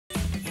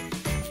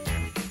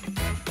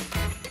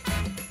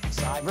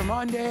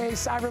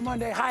Cyber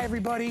Monday. Hi,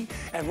 everybody,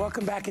 and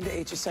welcome back into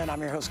HSN.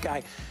 I'm your host,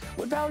 Guy.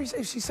 What Valerie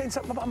say? She's saying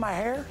something about my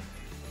hair?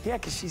 Yeah,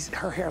 because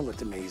her hair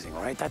looked amazing,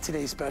 right? That's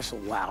today's special.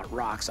 Wow, it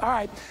rocks. All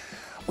right,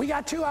 we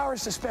got 2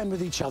 hours to spend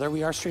with each other.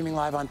 We are streaming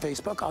live on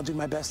Facebook. I'll do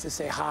my best to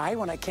say hi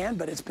when I can,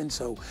 but it's been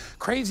so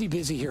crazy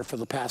busy here for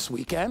the past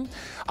weekend.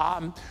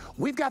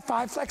 We've got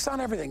 5 flex on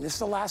everything. This is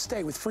the last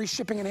day with free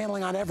shipping and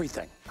handling on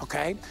everything,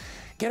 okay?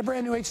 Get a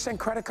brand new HSN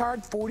credit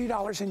card,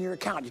 $40 in your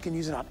account. You can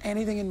use it on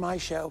anything in my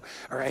show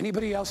or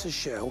anybody else's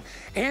show.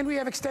 And we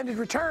have extended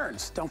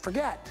returns, don't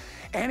forget.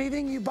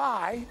 Anything you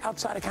buy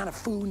outside of kind of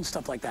food and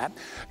stuff like that,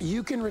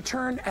 you can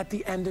return at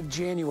the end of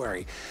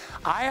January.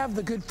 I have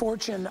the good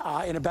fortune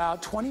in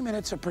about 20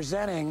 minutes of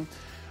presenting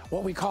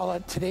what we call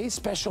today's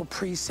special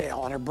pre-sale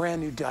on our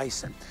brand new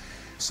Dyson.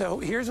 So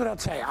here's what I'll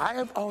tell you. I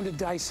have owned a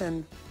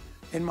Dyson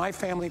in my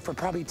family for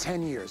probably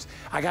 10 years.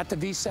 I got the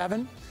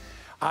V7.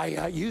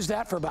 I used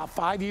that for about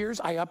 5 years.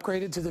 I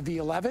upgraded to the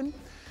V11,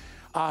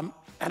 and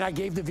I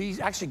gave the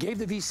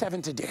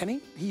V7 to Danny.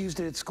 He used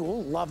it at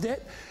school, loved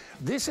it.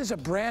 This is a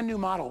brand new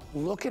model.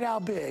 Look at how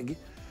big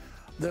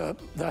the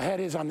head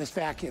is on this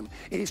vacuum.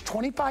 It is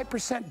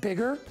 25%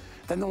 bigger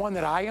than the one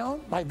that I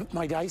own,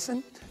 my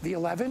Dyson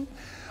V11.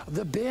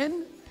 The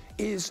bin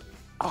is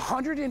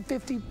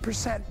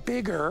 150%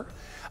 bigger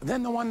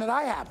than the one that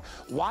I have.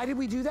 Why did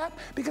we do that?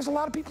 Because a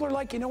lot of people are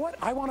like, you know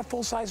what? I want a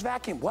full-size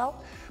vacuum.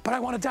 Well, but I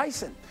want a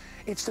Dyson.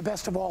 It's the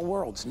best of all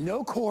worlds.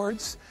 No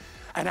cords,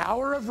 an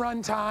hour of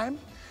run time.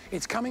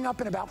 It's coming up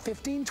in about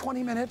 15,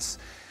 20 minutes.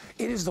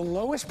 It is the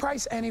lowest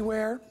price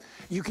anywhere.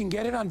 You can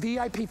get it on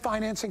VIP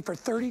financing for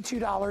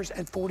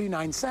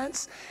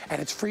 $32.49, and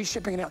it's free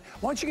shipping.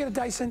 Once you get a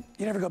Dyson,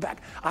 you never go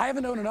back. I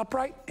haven't owned an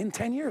upright in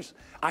 10 years.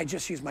 I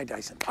just use my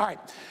Dyson. All right.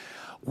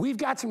 We've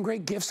got some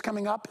great gifts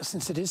coming up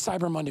since it is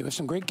Cyber Monday. We have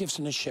some great gifts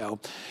in the show.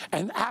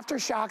 And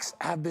aftershocks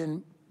have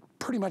been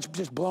pretty much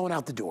just blowing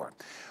out the door.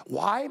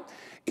 Why?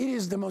 It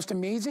is the most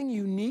amazing,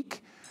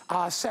 unique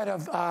set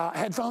of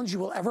headphones you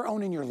will ever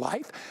own in your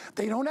life.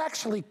 They don't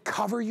actually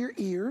cover your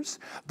ears.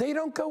 They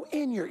don't go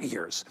in your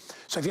ears.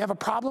 So if you have a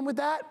problem with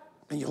that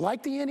and you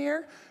like the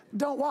in-ear,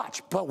 don't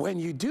watch. But when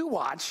you do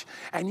watch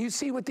and you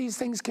see what these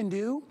things can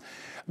do,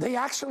 they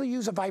actually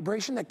use a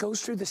vibration that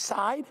goes through the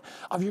side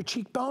of your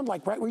cheekbone,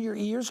 like right where your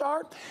ears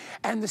are,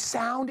 and the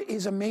sound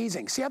is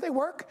amazing. See how they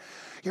work?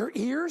 Your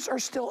ears are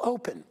still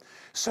open.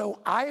 So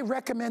I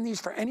recommend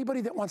these for anybody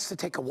that wants to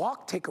take a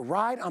walk, take a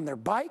ride on their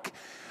bike,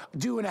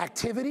 do an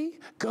activity,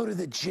 go to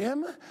the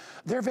gym.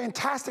 They're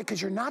fantastic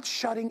because you're not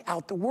shutting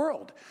out the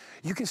world.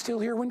 You can still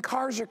hear when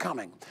cars are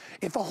coming.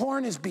 If a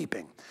horn is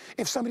beeping,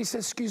 if somebody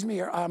says, excuse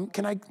me,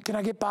 can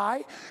I get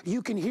by?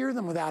 You can hear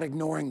them without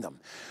ignoring them.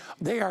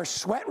 They are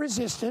sweat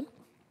resistant.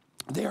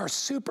 They are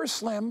super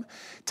slim,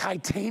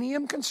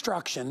 titanium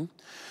construction.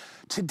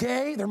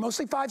 Today, they're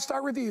mostly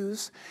 5-star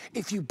reviews.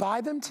 If you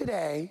buy them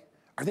today,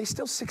 are they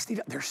still $60?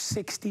 They're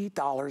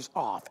 $60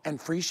 off and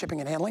free shipping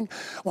and handling.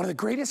 One of the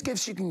greatest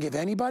gifts you can give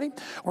anybody.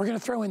 We're gonna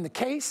throw in the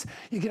case.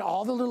 You get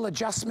all the little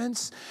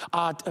adjustments,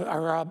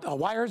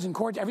 wires and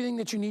cords, everything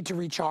that you need to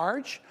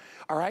recharge.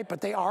 All right,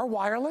 but they are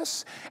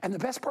wireless. And the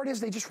best part is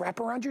they just wrap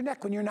around your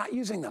neck when you're not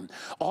using them.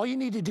 All you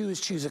need to do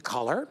is choose a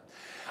color.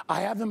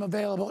 I have them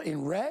available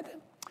in red.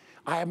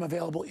 I have them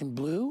available in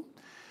blue.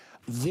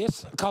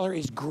 This color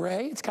is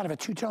gray. It's kind of a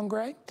two-tone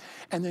gray.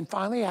 And then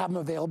finally, I have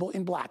them available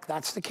in black.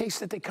 That's the case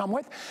that they come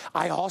with.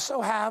 I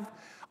also have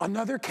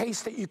another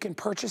case that you can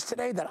purchase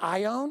today that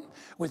I own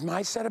with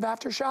my set of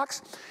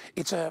aftershocks.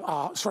 It's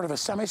a sort of a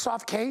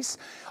semi-soft case.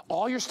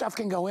 All your stuff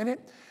can go in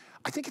it.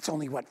 I think it's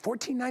only, what,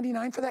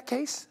 $14.99 for that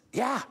case?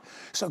 Yeah,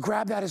 so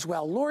grab that as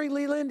well. Lori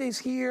Leland is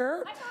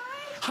here.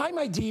 Hi,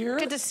 my dear.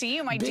 Good to see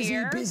you, my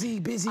dear. Busy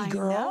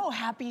girl. I know.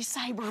 Happy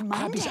Cyber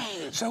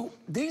Monday. So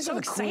these are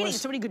the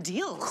coolest, so many good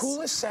deals.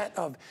 Coolest set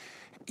of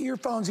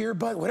earphones,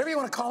 earbuds, whatever you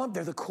want to call them.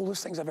 They're the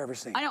coolest things I've ever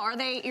seen. I know. Are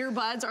they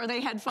earbuds? Are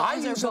they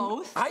headphones? Or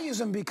both? I use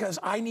them because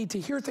I need to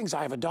hear things.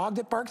 I have a dog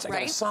that barks. I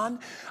got a son.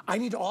 I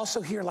need to also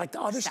hear like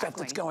the other stuff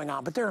that's going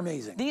on, but they're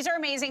amazing. These are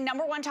amazing.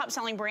 #1 top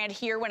selling brand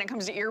here when it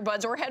comes to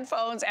earbuds or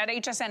headphones at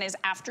HSN is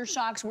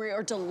Aftershocks. We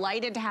are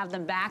delighted to have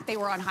them back. They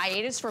were on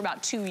hiatus for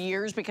about 2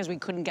 years because we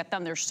couldn't get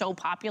them. They're so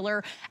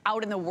popular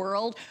out in the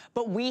world,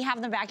 but we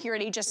have them back here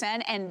at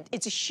HSN, and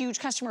it's a huge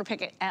customer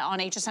pick on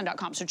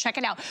hsn.com, so check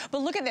it out.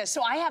 But look at this.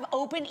 So I have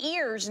open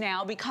ears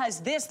now because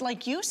this,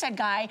 like you said,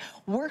 Guy,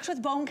 works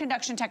with bone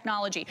conduction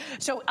technology.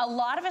 So a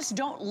lot of us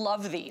don't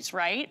love these,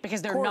 right?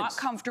 Because they're not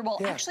comfortable.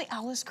 Yeah. Actually,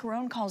 Alice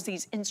Caron calls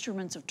these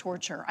instruments of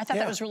torture. I thought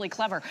that was really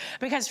clever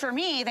because for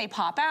me, they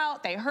pop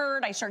out, they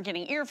hurt, I start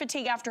getting ear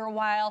fatigue after a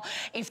while.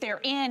 If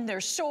they're in, they're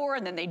sore,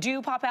 and then they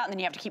do pop out, and then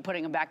you have to keep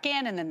putting them back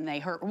in, and then they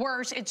hurt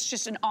worse. It's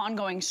just an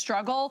ongoing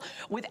struggle.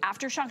 With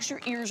Aftershocks,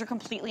 your ears are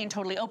completely and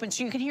totally open,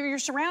 so you can hear your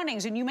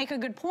surroundings, and you make a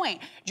good point.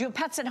 Do you have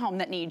pets at home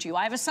that need you?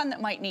 I have a son that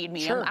might need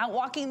need me. Sure. I'm out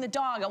walking the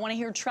dog. I want to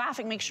hear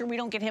traffic, make sure we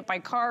don't get hit by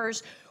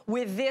cars.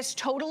 With this,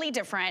 totally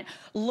different.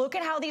 Look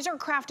at how these are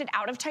crafted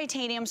out of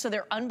titanium, so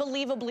they're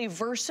unbelievably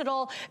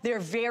versatile. They're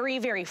very,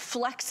 very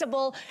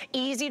flexible,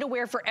 easy to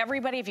wear for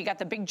everybody. If you got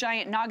the big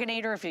giant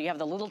nogginator, if you have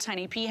the little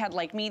tiny pea head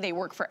like me, they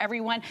work for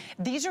everyone.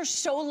 These are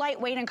so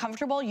lightweight and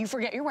comfortable, you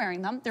forget you're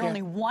wearing them. They're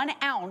only 1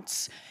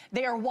 ounce.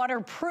 They are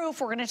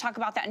waterproof. We're gonna talk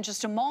about that in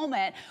just a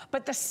moment.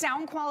 But the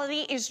sound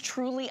quality is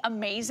truly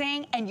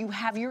amazing, and you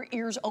have your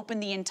ears open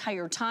the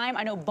entire time.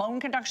 I know bone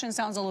conduction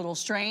sounds a little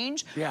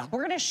strange. Yeah.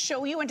 We're gonna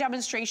show you a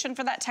demonstration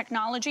for that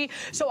technology.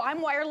 So I'm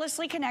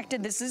wirelessly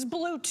connected. This is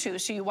Bluetooth,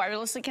 so you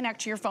wirelessly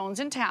connect to your phones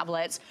and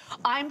tablets.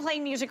 I'm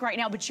playing music right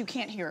now, but you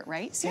can't hear it,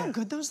 right? See how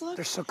good those look?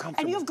 They're so comfortable.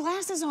 And you have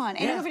glasses on,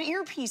 and you have an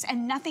earpiece,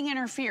 and nothing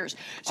interferes.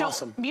 So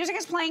awesome. Music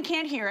is playing,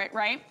 can't hear it,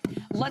 right?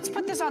 Let's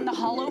put this on the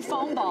hollow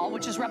foam ball,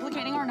 which is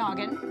replicating our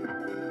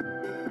noggin.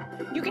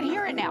 You can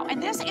hear it now.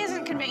 And this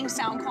isn't conveying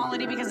sound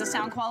quality because the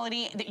sound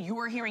quality that you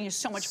are hearing is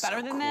so much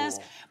better than this.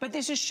 But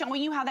this is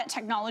showing you how that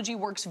technology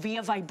works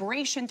via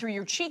vibration through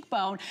your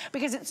cheekbone,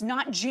 because it's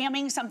not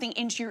jamming something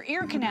into your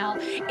ear canal.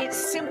 It's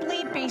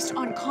simply based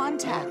on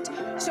contact.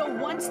 So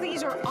once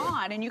these are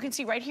on, and you can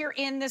see right here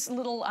in this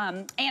little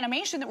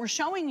animation that we're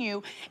showing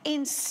you,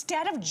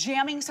 instead of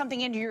jamming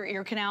something into your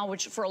ear canal,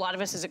 which for a lot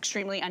of us is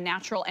extremely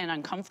unnatural and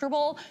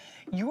uncomfortable,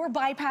 you're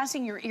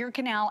bypassing your ear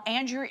canal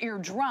and your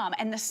eardrum,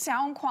 and the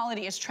sound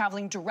quality is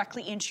traveling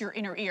directly into your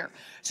inner ear.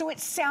 So it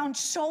sounds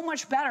so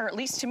much better, at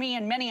least to me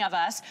and many of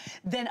us,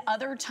 than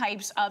other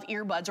types of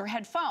earbuds or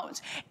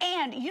headphones.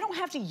 And you don't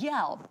have to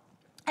yell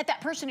at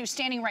that person who's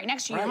standing right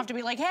next to you. You don't have to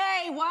be like,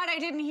 hey, what, I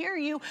didn't hear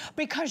you,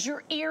 because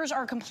your ears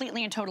are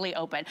completely and totally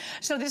open.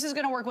 So this is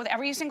gonna work with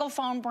every single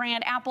phone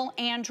brand, Apple,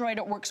 Android,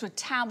 it works with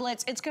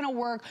tablets. It's gonna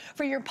work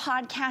for your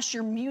podcast,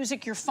 your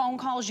music, your phone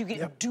calls. You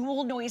get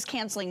dual noise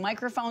canceling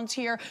microphones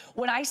here.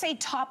 When I say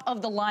top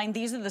of the line,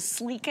 these are the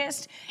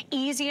sleekest,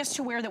 easiest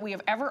to wear that we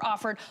have ever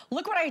offered.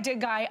 Look what I did,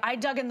 Guy. I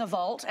dug in the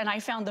vault and I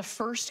found the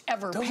first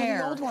ever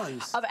pair of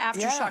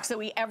Aftershocks that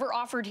we ever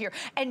offered here.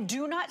 And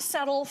do not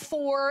settle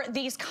for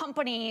these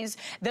companies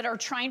that are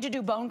trying to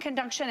do bone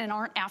conduction and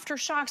aren't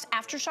Aftershocks.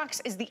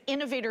 Aftershocks is the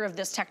innovator of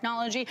this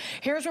technology.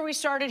 Here's where we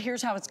started,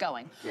 here's how it's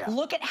going.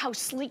 Look at how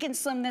sleek and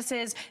slim this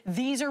is.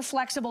 These are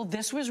flexible,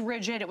 this was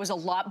rigid, it was a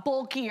lot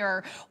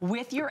bulkier.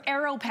 With your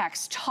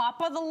Aeropex,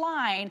 top of the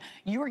line,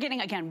 you are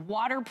getting, again,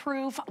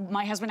 waterproof.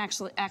 My husband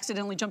actually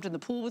accidentally jumped in the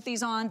pool with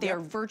these on. They are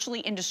virtually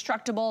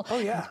indestructible.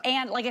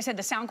 And like I said,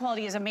 the sound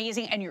quality is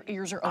amazing, and your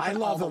ears are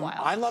open all the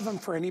while. I love them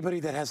for anybody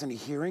that has any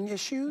hearing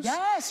issues.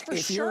 Yes, for sure.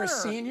 If you're a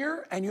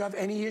senior and you have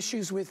any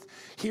issues with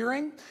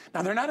hearing,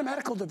 now they're not a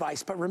medical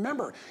device, but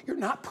remember, you're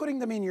not putting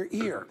them in your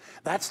ear.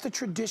 That's the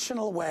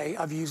traditional way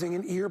of using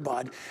an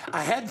earbud.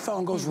 A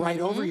headphone goes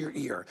right over your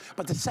ear,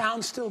 but the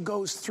sound still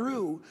goes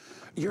through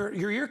your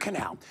ear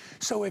canal.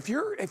 So if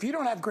you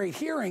don't have great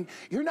hearing,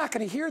 you're not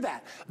going to hear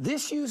that.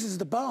 This uses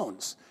the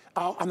bones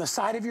on the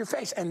side of your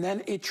face, and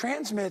then it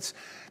transmits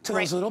to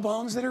those little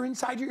bones that are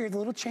inside your ear, the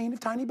little chain of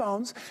tiny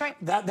bones.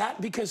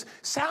 Because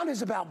sound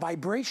is about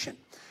vibration.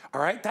 All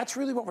right, that's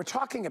really what we're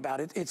talking about.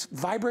 It's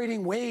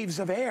vibrating waves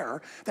of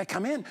air that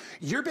come in.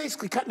 You're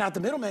basically cutting out the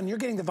middleman. You're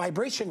getting the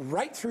vibration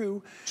right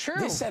through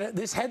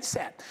this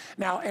headset.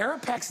 Now,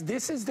 Aeropex,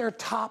 this is their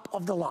top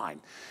of the line.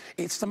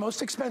 It's the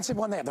most expensive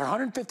one they have. They're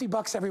 150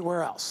 bucks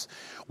everywhere else.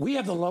 We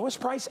have the lowest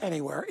price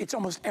anywhere. It's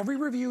almost every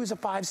review is a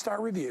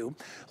 5-star review.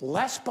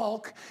 Less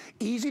bulk,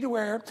 easy to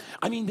wear.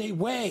 I mean, they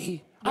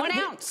weigh 1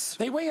 ounce.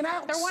 They weigh an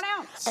ounce. They're 1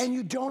 ounce. And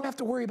you don't have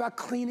to worry about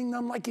cleaning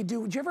them like you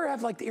do. Do you ever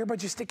have like the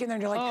earbuds you stick in there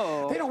and you're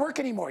like, they don't work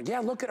anymore? Yeah,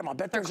 look at them. I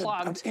bet there's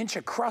an inch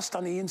of crust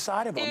on the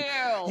inside of them.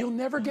 Ew. You'll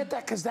never get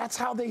that because that's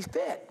how they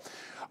fit.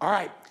 All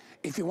right,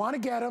 if you want to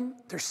get them,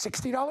 they're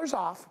 $60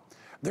 off.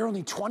 They're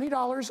only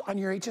 $20 on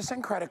your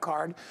HSN credit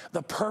card.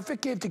 The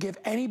perfect gift to give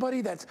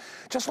anybody that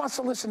just wants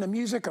to listen to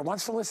music or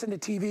wants to listen to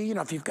TV. You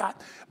know, if you've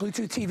got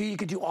Bluetooth TV, you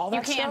could do all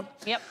that stuff.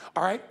 Yep.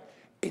 All right,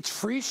 it's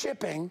free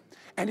shipping.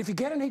 And if you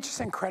get an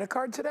HSN credit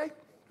card today,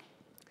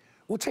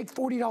 we'll take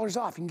 $40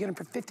 off. You can get them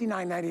for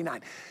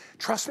 $59.99.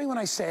 Trust me when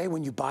I say,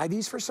 when you buy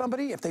these for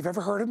somebody, if they've ever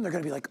heard of them, they're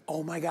gonna be like,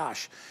 oh my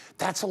gosh,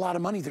 that's a lot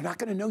of money. They're not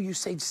gonna know you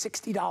saved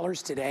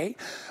 $60 today.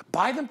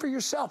 Buy them for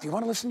yourself. You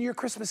wanna listen to your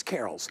Christmas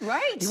carols.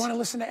 Right. You wanna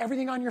listen to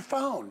everything on your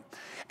phone.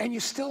 And you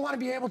still wanna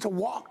be able to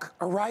walk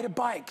or ride a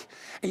bike.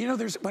 And you know,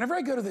 whenever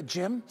I go to the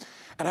gym,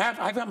 and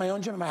I've got my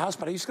own gym in my house,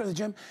 but I used to go to the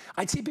gym,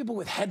 I'd see people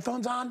with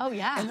headphones on. Oh,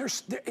 yeah. And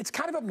it's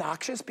kind of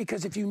obnoxious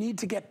because if you need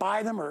to get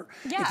by them or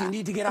if you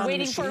need to get on the machine.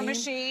 Waiting for a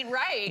machine,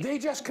 right. They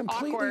just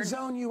completely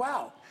zone you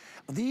out.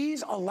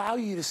 These allow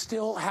you to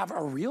still have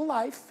a real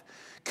life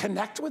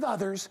connect with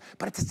others,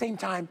 but at the same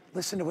time,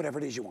 listen to whatever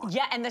it is you want.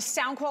 Yeah, and the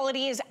sound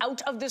quality is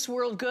out of this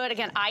world good.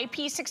 Again,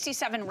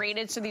 IP67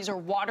 rated, so these are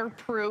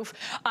waterproof.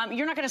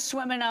 You're not gonna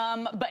swim in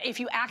them, but if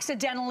you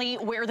accidentally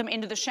wear them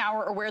into the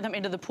shower or wear them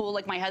into the pool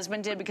like my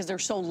husband did because they're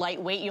so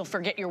lightweight, you'll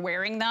forget you're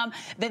wearing them,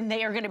 then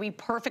they are gonna be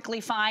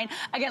perfectly fine.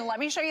 Again, let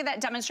me show you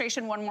that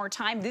demonstration one more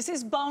time. This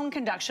is bone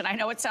conduction. I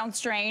know it sounds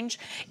strange.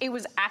 It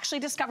was actually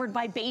discovered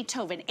by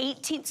Beethoven,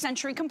 18th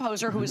century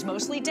composer who was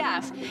mostly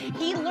deaf.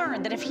 He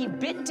learned that if he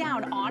bit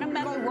down on a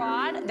metal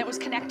rod that was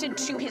connected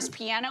to his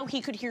piano,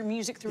 he could hear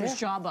music through his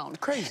jawbone.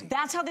 Crazy.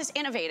 That's how this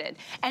innovated.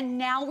 And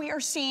now we are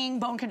seeing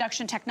bone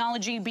conduction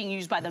technology being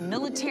used by the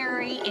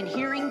military, in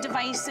hearing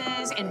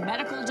devices, in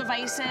medical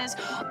devices,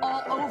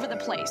 all over the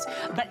place.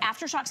 But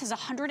Aftershocks has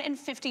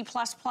 150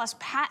 plus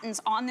patents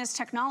on this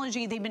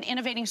technology. They've been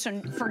innovating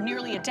for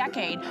nearly a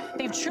decade.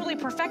 They've truly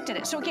perfected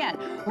it. So again,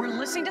 we're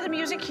listening to the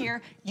music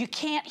here. You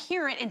can't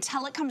hear it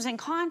until it comes in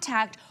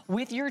contact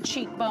with your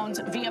cheekbones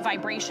via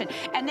vibration.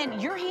 And then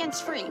you're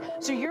hands-free.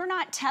 So you're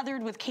not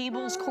tethered with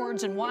cables,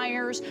 cords, and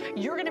wires.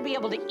 You're gonna be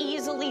able to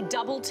easily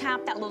double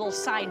tap that little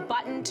side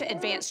button to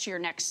advance to your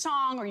next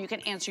song, or you can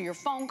answer your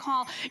phone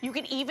call. You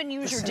can even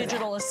use your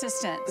digital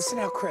assistant. Listen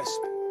how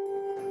crisp.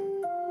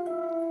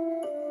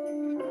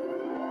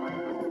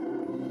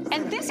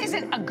 And this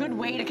isn't a good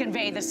way to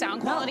convey the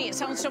sound quality. It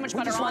sounds so much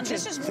better on.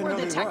 This is more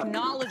the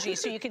technology,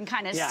 so you can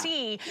kind of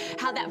see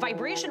how that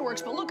vibration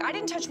works. But look, I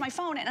didn't touch my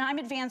phone, and I'm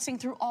advancing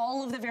through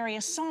all of the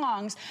various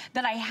songs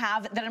that I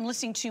have, that I'm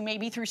listening to,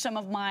 maybe through some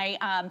of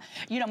my,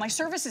 you know, my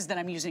services that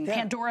I'm using.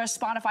 Pandora,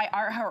 Spotify,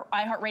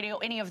 iHeartRadio,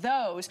 any of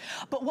those.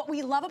 But what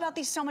we love about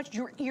these so much,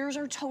 your ears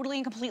are totally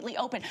and completely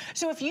open.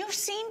 So if you've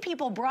seen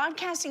people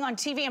broadcasting on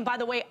TV, and by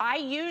the way, I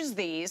use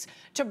these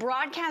to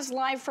broadcast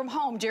live from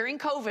home during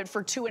COVID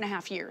for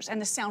 2.5 years. And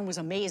the sound was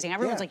amazing.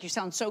 Everyone's like, you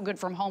sound so good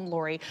from home,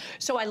 Lori.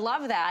 So I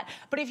love that.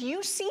 But if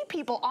you see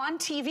people on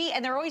TV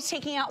and they're always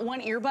taking out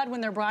one earbud when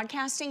they're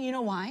broadcasting, you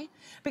know why?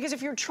 Because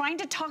if you're trying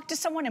to talk to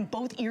someone and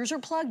both ears are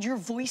plugged, your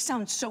voice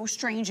sounds so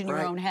strange in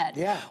your own head.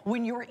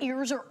 When your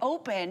ears are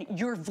open,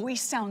 your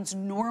voice sounds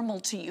normal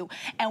to you.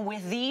 And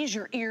with these,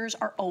 your ears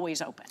are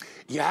always open.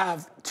 You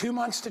have 2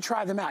 months to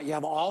try them out. You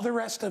have all the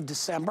rest of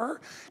December,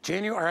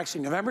 January, or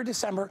actually November,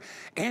 December,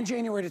 and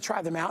January to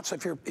try them out. So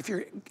if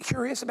you're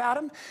curious about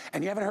them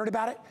and you haven't heard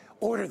about it,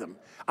 order them.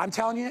 I'm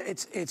telling you,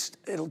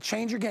 it'll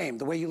change your game.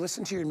 The way you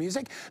listen to your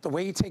music, the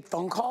way you take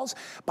phone calls.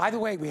 By the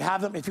way, we have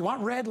them. If you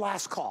want red,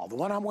 last call. The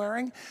one I'm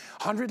wearing,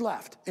 100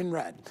 left in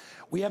red.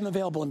 We have them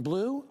available in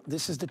blue.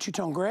 This is the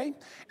two-tone gray. And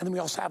then we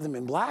also have them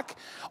in black.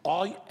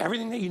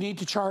 Everything that you need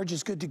to charge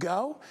is good to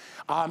go.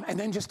 And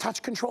then just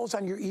touch controls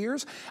on your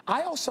ears.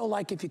 I also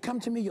like, if you come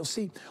to me, you'll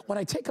see, when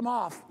I take them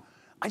off,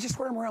 I just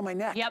wear them around my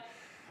neck.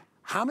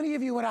 How many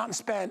of you went out and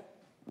spent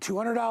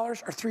 $200 or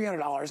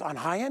 $300 on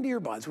high-end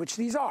earbuds, which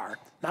these are,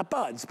 not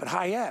buds, but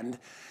high-end,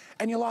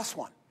 and you lost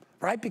one,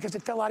 right? Because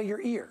it fell out of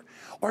your ear.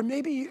 Or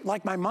maybe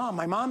like my mom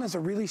has a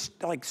really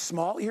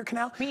small ear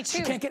canal. Me too.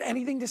 She can't get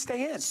anything to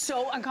stay in.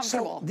 So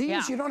uncomfortable. So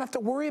these, you don't have to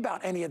worry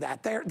about any of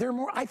that. They're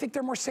more, I think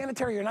they're more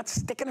sanitary. You're not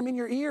sticking them in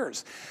your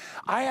ears.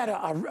 I had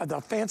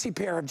a fancy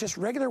pair of just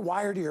regular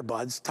wired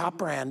earbuds, top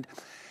brand,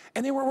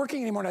 and they weren't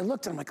working anymore. And I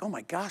looked and I'm like, oh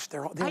my gosh,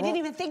 I didn't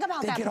even think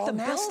about that, get all the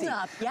nasty.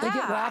 buildup. They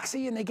get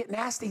waxy and they get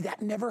nasty.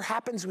 That never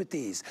happens with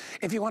these.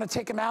 If you want to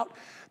take them out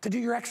to do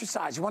your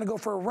exercise, you want to go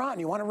for a run,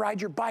 you want to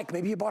ride your bike,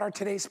 maybe you bought our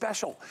Today's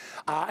Special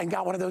and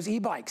got one of those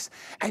e-bikes,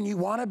 and you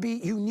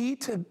need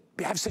to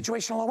have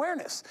situational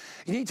awareness.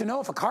 You need to know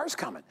if a car's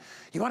coming.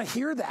 You want to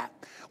hear that.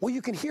 Well,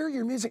 you can hear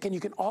your music, and you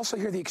can also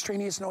hear the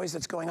extraneous noise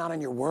that's going on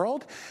in your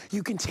world.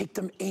 You can take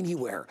them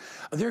anywhere.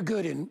 They're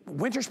good in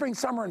winter, spring,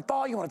 summer, and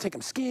fall. You want to take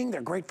them skiing.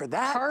 They're great for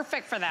that.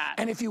 Perfect for that.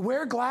 And if you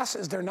wear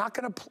glasses, they're not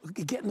going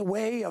to get in the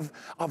way of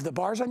the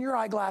bars on your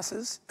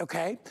eyeglasses,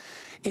 okay?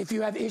 If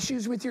you have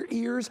issues with your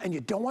ears and you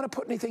don't want to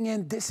put anything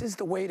in, this is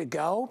the way to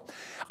go.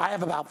 I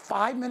have about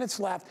 5 minutes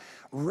left.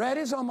 Red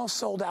is almost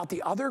sold out.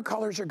 The other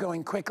colors are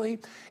going quickly.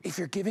 If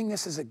you're giving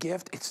this as a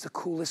gift, it's the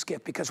coolest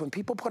gift, because when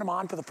people put them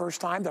on for the first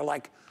time, they're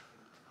like,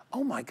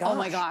 oh my gosh. Oh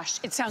my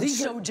gosh, it sounds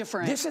so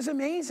different. This is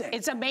amazing.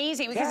 It's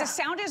amazing because the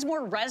sound is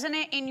more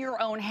resonant in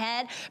your own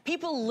head.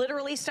 People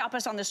literally stop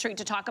us on the street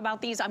to talk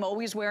about these. I'm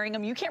always wearing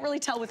them. You can't really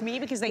tell with me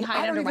because they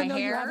hide under my hair. I don't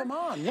even know you have them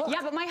on. Look.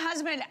 Yeah, but my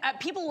husband,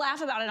 people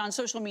laugh about it on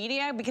social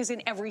media because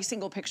in every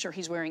single picture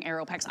he's wearing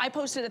Aeropex. I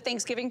posted a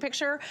Thanksgiving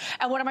picture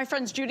and one of my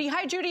friends, Judy,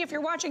 hi Judy, if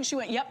you're watching, she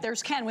went, yep,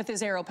 there's Ken with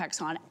his Aeropex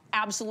on.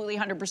 Absolutely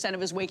 100% of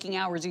his waking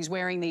hours he's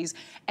wearing these,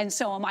 and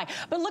so am I.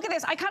 But look at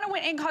this, I kind of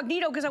went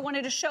incognito because I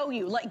wanted to show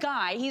you. Like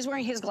Guy, he's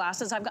wearing his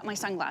glasses, I've got my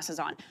sunglasses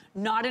on,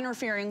 not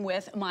interfering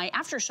with my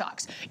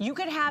Aftershocks. You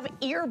could have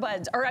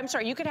earbuds, or I'm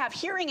sorry, you could have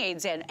hearing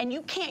aids in, and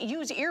you can't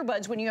use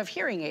earbuds when you have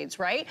hearing aids,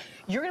 right?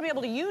 You're gonna be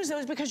able to use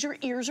those because your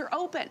ears are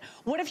open.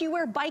 What if you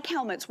wear bike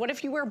helmets? What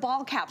if you wear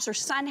ball caps or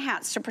sun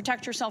hats to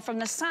protect yourself from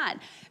the sun?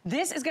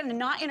 This is gonna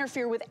not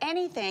interfere with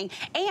anything,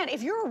 and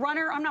if you're a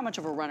runner, I'm not much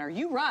of a runner,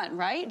 you run,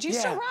 right? Do you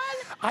still run?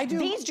 I do.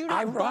 These do not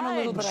I run a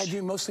little bit. I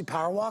do mostly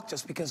power walk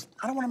just because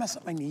I don't want to mess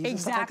up my knees and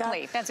stuff like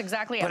that. That's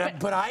exactly it.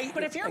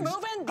 But if you're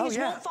moving, these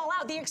won't fall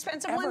out. The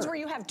expensive ones where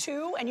you have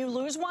two and you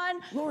lose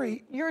one,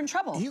 Lori, you're in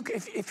trouble.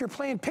 If you're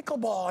playing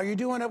pickleball or you're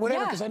doing it,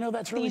 whatever, because I know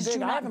that's really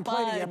big. I haven't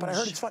played it yet, but I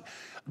heard it's fun.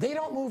 They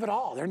don't move at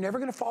all. They're never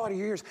going to fall out of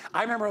your ears.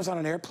 I remember I was on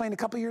an airplane a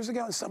couple years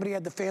ago and somebody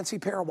had the fancy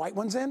pair of white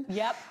ones in.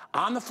 Yep.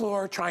 On the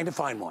floor trying to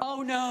find one.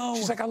 Oh, no.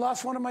 She's like, I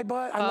lost one of my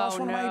I lost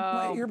one of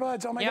my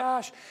earbuds. Oh, my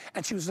gosh.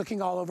 And she was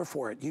looking all over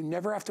for it. You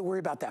never have to worry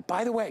about that.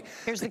 By the way,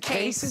 here's the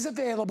case is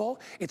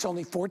available. It's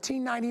only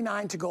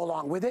 $14.99 to go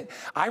along with it.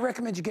 I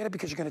recommend you get it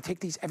because you're going to take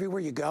these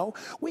everywhere you go.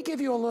 We give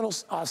you a little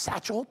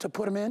satchel to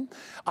put them in.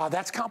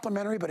 That's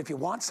complimentary, but if you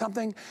want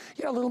something,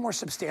 a little more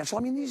substantial,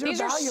 I mean, these are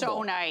valuable. These are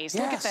so nice.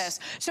 Yes. Look at this.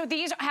 So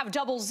these have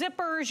double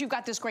zippers. You've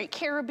got this great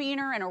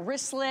carabiner and a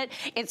wristlet.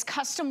 It's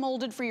custom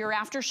molded for your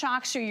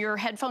AfterShock, so your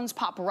headphones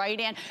pop right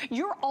in.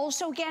 You're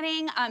also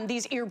getting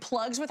these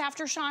earplugs with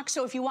AfterShock,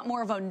 so if you want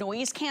more of a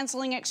noise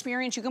canceling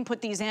experience, you can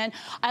put these in.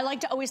 I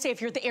like to always say,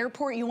 if you're at the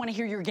airport, you want to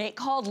hear your gate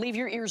called, leave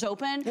your ears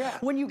open. Yeah.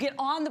 When you get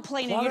on the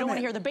plane and you don't want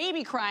to hear the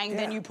baby crying,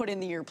 then you put in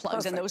the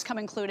earplugs, and those come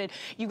included.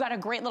 You've got a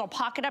great little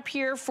pocket up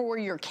here for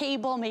your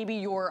cable, maybe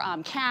your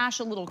cash,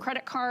 a little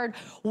credit card,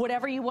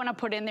 whatever you want to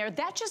put in there.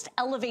 That just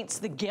elevates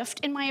the gift,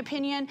 in my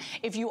opinion.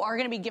 If you are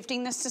going to be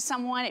gifting this to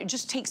someone, it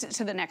just takes it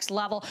to the next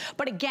level.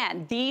 But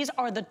again, these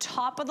are the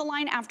top of the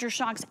line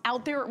AfterShocks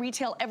out there at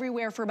retail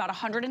everywhere for about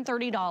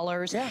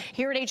 $130. Yeah.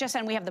 Here at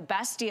HSN, we have the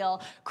best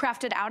deal,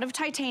 crafted out of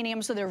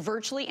titanium, so they're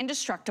virtually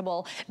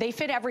indestructible. They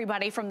fit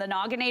everybody from the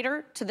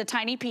nogginator to the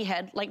tiny pea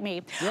head, like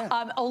me.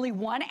 Yeah. Only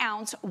 1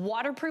 ounce,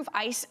 waterproof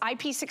ice,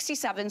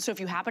 IP67, so if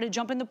you happen to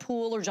jump in the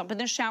pool or jump in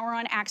the shower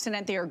on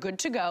accident, they are good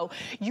to go.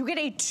 You get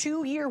a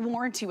 2-year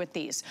warranty with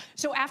these.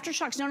 So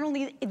AfterShock's not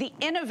only the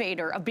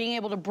innovator of being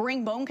able to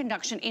bring bone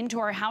conduction into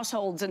our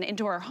households and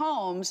into our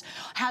homes,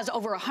 has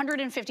over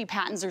 150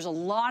 patents. There's a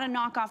lot of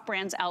knockoff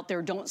brands out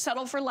there. Don't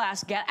settle for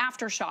less. Get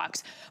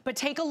AfterShocks. But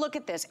take a look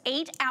at this.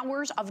 8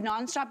 hours of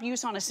nonstop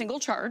use on a single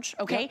charge,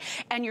 okay? Yep.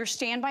 And your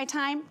standby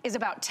time is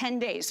about 10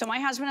 days. So my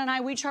husband and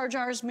I, we charge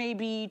ours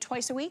maybe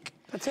twice a week.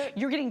 That's it.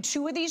 You're getting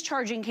 2 of these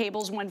charging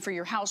cables, one for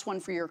your house, one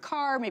for your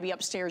car, maybe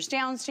upstairs,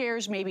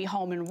 downstairs, maybe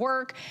home and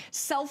work.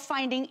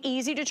 Self-finding,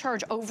 easy to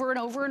charge over and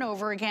over and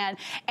over again.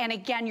 And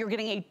again, you're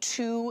getting a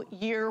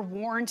 2-year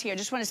warranty. I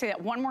just want to say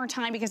that one more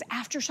time because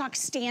AfterShock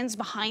stands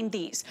behind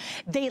these.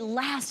 They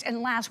last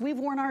and last. We've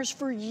worn ours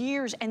for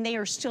years and they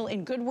are still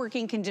in good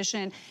working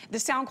condition. The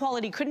sound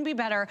quality couldn't be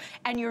better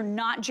and you're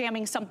not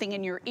jamming something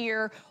in your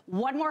ear.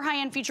 One more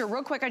high-end feature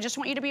real quick I just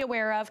want you to be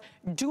aware of,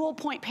 dual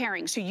point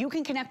pairing. So you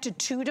can connect to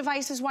 2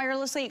 devices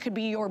wirelessly. It could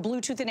be your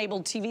Bluetooth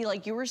enabled TV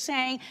like you were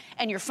saying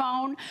and your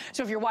phone.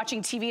 So if you're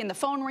watching TV and the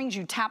phone rings,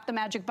 you tap the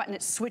magic button,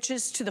 it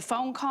switches to the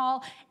phone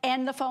call,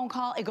 and the phone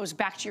call, it goes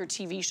back to your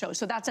TV show.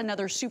 So that's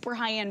another super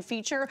high-end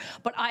feature,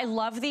 but I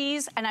love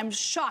these and I'm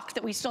shocked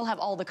that we still have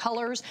all the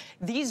colors.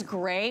 These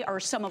gray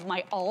are some of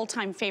my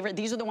all-time favorite.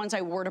 These are the ones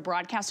I wore to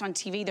broadcast on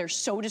TV. They're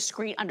so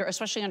discreet,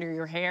 especially under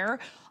your hair.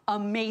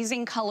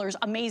 Amazing colors,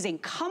 amazing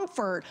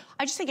comfort.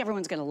 I just think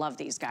everyone's gonna love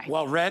these guys.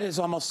 Well, red is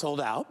almost sold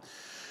out.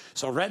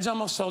 So red's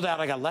almost sold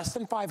out. I got less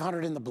than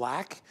 500 in the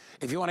black.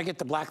 If you want to get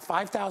the black,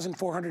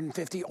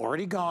 5,450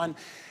 already gone.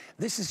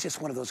 This is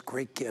just one of those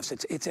great gifts.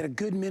 It's at a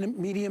good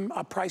medium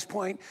price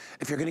point.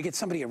 If you're going to get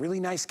somebody a really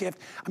nice gift,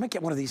 I might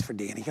get one of these for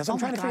Danny because I'm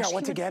trying to figure out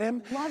what to get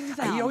him. Love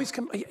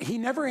them. He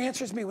never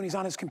answers me when he's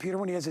on his computer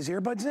when he has his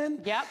earbuds in.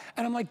 Yep.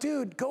 And I'm like,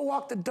 dude, go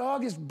walk the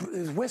dog. His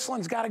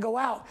whistling's got to go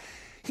out.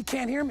 He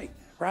can't hear me.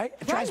 Right?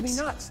 It drives me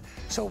nuts.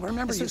 So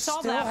remember, you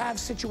still have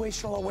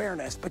situational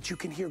awareness, but you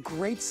can hear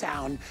great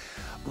sound.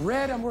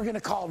 Red, and we're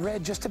gonna call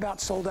red just about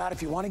sold out.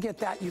 If you wanna get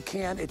that, you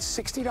can. It's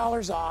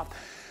 $60 off.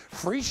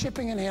 Free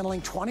shipping and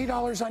handling,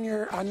 $20 on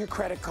your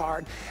credit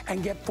card,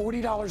 and get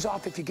 $40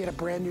 off if you get a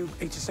brand new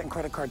HSN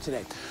credit card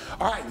today.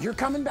 All right, you're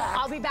coming back.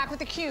 I'll be back with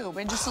the cube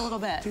in just a little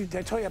bit. Dude,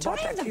 I told you I bought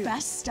that cube. Don't I have the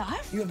best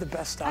stuff? You have the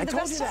best stuff. I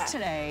told you that. I have the best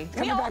stuff today.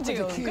 We all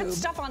do. Good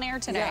stuff on air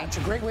today. Yeah, it's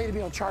a great way to be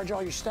able to charge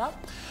all your stuff.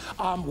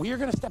 We are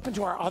going to step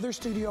into our other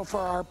studio for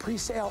our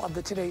pre-sale of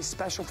the today's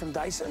special from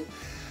Dyson.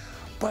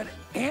 But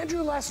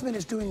Andrew Lessman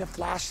is doing a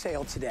flash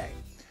sale today.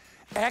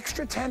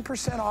 Extra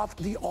 10% off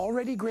the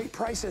already great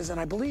prices, and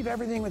I believe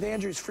everything with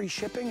Andrew's free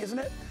shipping, isn't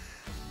it?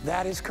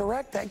 That is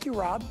correct. Thank you,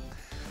 Rob.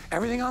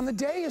 Everything on the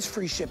day is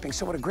free shipping,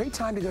 so what a great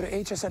time to go to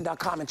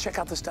hsn.com and check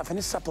out the stuff, and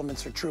his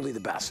supplements are truly the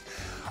best.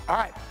 All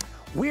right,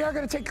 we are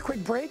going to take a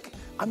quick break.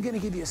 I'm going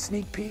to give you a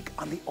sneak peek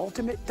on the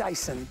ultimate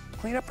Dyson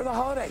cleanup for the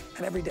holiday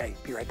and every day.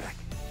 Be right back.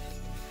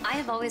 I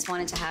have always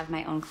wanted to have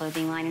my own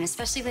clothing line, and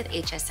especially with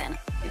HSN,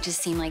 it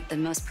just seemed like the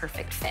most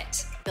perfect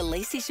fit. The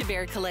Lacey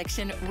Chabert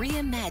collection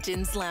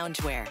reimagines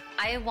loungewear.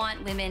 I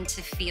want women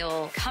to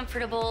feel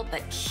comfortable,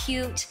 but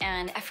cute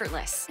and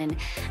effortless. And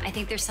I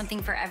think there's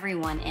something for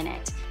everyone in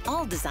it.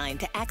 All designed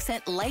to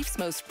accent life's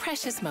most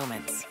precious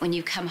moments. When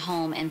you come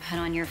home and put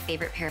on your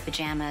favorite pair of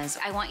pajamas,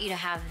 I want you to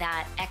have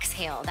that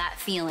exhale, that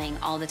feeling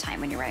all the time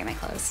when you're wearing my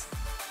clothes.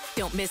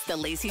 Don't miss the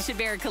Lacey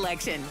Chabert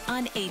collection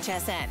on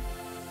HSN.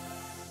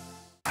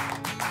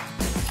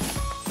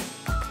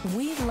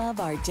 We love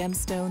our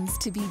gemstones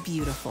to be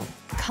beautiful,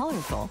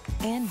 colorful,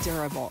 and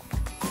durable.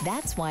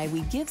 That's why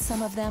we give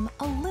some of them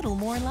a little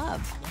more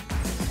love.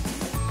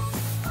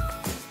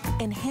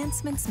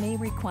 Enhancements may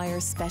require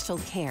special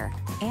care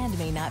and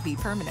may not be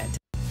permanent,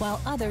 while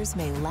others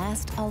may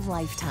last a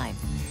lifetime.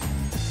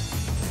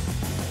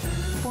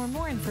 For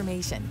more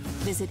information,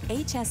 visit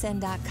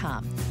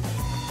hsn.com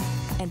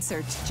and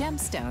search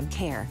Gemstone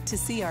Care to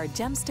see our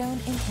gemstone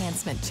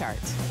enhancement chart.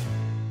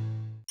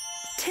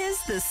 'Tis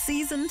the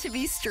season to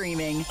be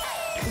streaming.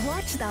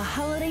 Watch the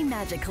Holiday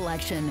Magic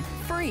Collection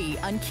free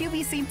on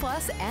QVC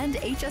Plus and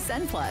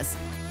HSN Plus.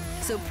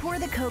 So pour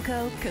the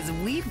cocoa, because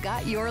we've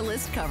got your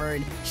list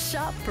covered.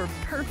 Shop for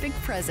perfect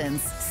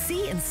presents,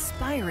 see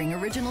inspiring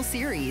original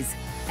series,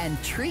 and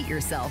treat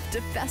yourself to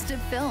festive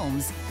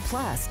films.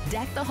 Plus,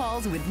 deck the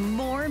halls with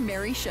more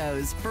merry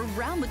shows for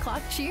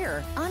round-the-clock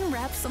cheer.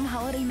 Unwrap some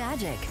holiday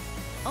magic.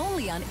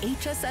 Only on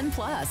HSN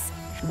Plus.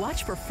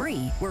 Watch for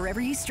free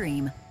wherever you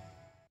stream.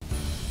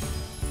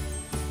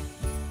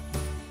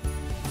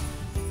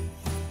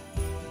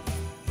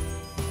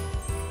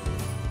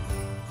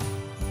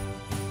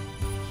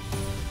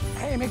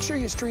 Hey, make sure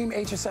you stream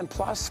HSN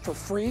Plus for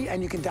free,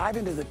 and you can dive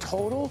into the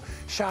total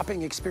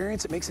shopping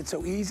experience. It makes it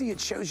so easy.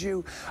 It shows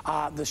you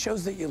the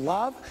shows that you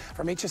love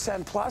from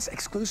HSN Plus,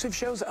 exclusive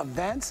shows,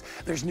 events.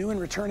 There's new and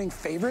returning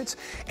favorites,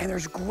 and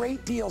there's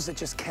great deals that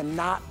just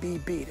cannot be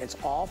beat. It's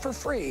all for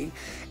free.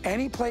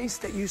 Any place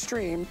that you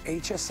stream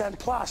HSN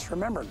Plus,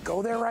 remember,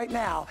 go there right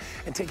now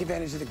and take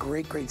advantage of the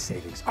great, great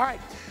savings. All right.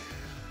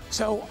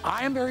 So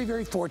I am very,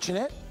 very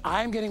fortunate.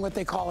 I am getting what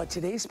they call a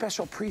today's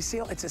special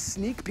pre-sale. It's a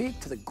sneak peek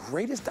to the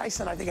greatest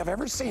Dyson I think I've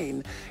ever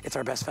seen. It's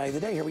our best value of the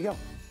day. Here we go.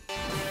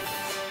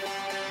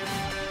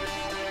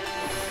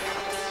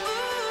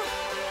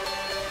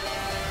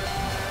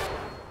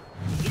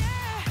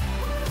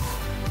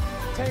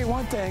 Tell you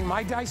one thing,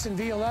 my Dyson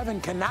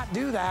V11 cannot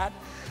do that,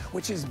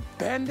 which is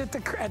bend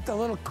at the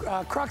little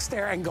crux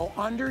there and go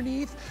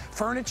underneath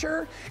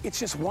furniture. It's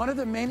just one of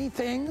the many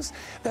things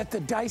that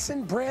the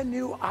Dyson brand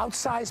new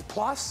Outsize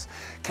Plus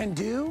can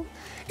do.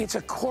 It's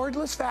a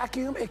cordless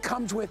vacuum. It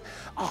comes with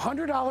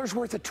 $100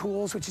 worth of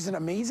tools, which is an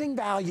amazing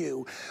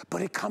value,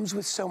 but it comes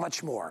with so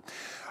much more.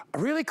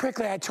 Really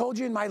quickly, I told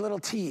you in my little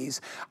tease,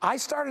 I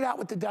started out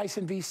with the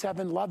Dyson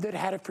V7, loved it,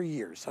 had it for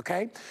years,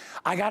 okay?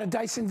 I got a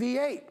Dyson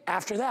V8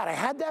 after that. I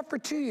had that for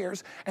 2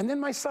 years, and then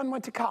my son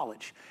went to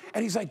college.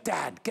 And he's like,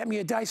 Dad, get me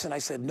a Dyson. I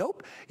said,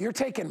 nope, you're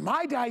taking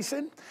my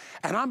Dyson,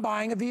 and I'm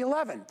buying a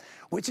V11,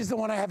 which is the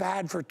one I have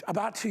had for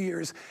about 2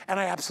 years, and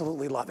I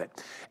absolutely love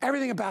it.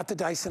 Everything about the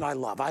Dyson I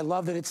love. I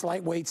love that it's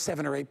lightweight,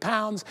 7 or 8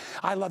 pounds.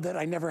 I love that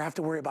I never have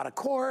to worry about a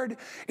cord.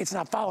 It's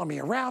not following me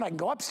around. I can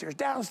go upstairs,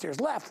 downstairs,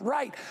 left,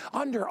 right,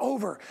 under,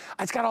 over.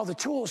 It's got all the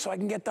tools, so I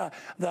can get the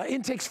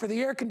intakes for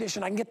the air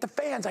conditioner. I can get the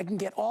fans. I can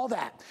get all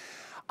that.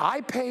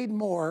 I paid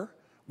more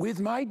with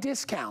my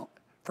discount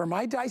for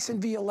my Dyson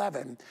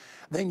V11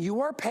 than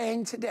you are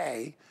paying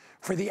today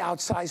for the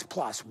Outsize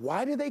Plus.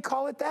 Why do they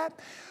call it that?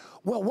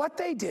 Well, what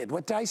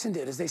Dyson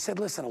did is they said,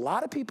 listen, a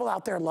lot of people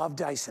out there love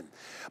Dyson,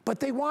 but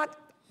they want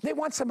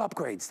some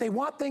upgrades. They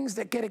want things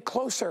that get it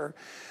closer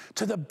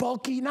to the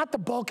bulky, not the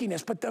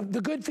bulkiness, but the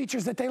good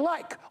features that they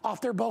like off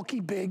their bulky,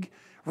 big,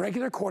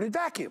 regular corded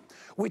vacuum,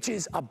 which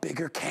is a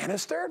bigger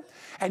canister.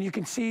 And you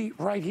can see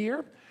right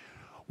here,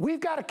 we've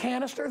got a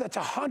canister that's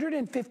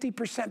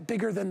 150%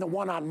 bigger than the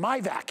one on my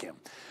vacuum.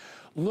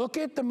 Look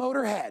at the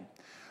motor head.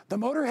 The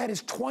motor head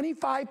is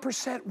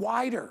 25%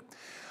 wider.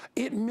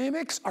 It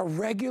mimics a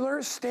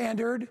regular,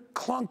 standard,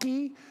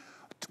 clunky,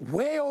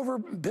 way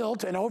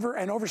overbuilt and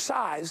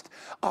oversized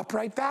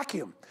upright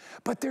vacuum,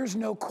 but there's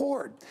no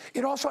cord.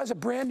 It also has a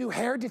brand new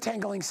hair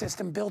detangling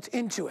system built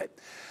into it.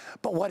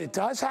 But what it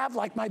does have,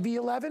 like my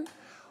V11,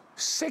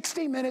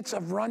 60 minutes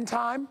of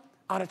runtime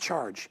on a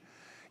charge.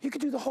 You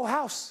could do the whole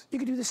house. You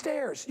could do the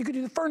stairs. You could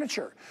do the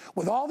furniture.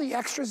 With all the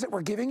extras that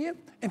we're giving you,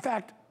 in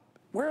fact,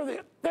 where are they?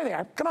 There they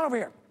are. Come on over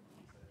here.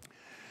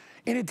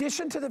 In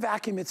addition to the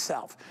vacuum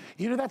itself,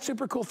 you know that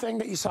super cool thing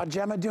that you saw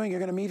Gemma doing? You're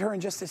going to meet her in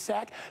just a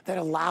sec, that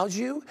allows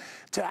you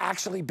to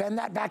actually bend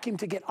that vacuum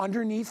to get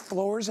underneath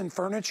floors and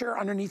furniture,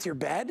 underneath your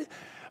bed?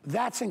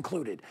 That's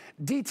included.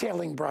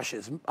 Detailing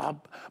brushes,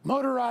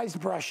 motorized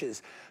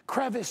brushes,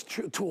 crevice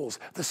tools,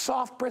 the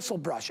soft bristle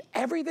brush,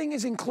 everything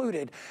is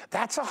included.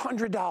 That's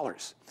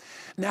 $100.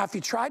 Now, if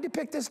you tried to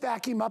pick this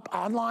vacuum up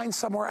online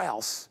somewhere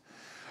else,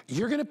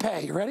 you're going to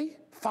pay, you ready?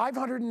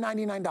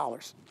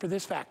 $599 for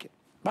this vacuum.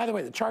 By the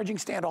way, the charging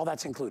stand, all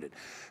that's included.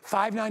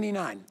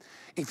 $599.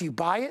 If you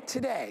buy it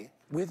today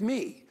with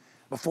me,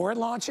 before it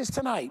launches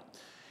tonight,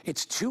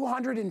 it's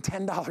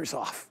 $210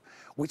 off,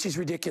 which is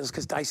ridiculous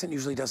because Dyson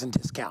usually doesn't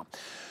discount.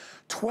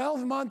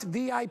 12-month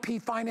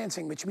VIP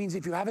financing, which means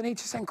if you have an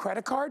HSN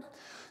credit card,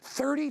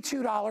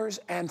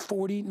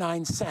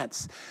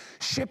 $32.49.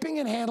 Shipping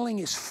and handling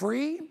is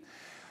free.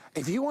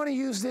 If you want to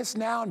use this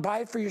now and buy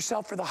it for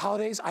yourself for the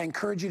holidays, I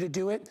encourage you to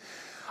do it.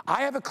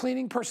 I have a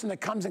cleaning person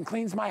that comes and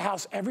cleans my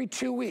house every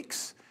 2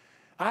 weeks.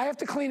 I have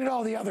to clean it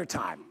all the other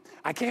time.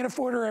 I can't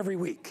afford her every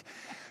week.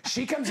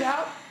 She comes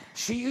out.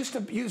 She used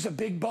to use a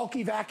big,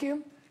 bulky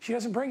vacuum. She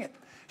doesn't bring it.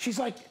 She's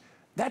like,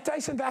 that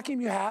Dyson vacuum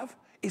you have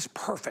is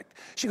perfect.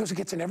 She goes, it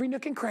gets in every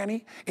nook and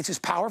cranny. It's as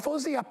powerful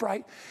as the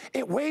upright.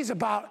 It weighs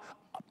about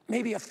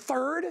maybe a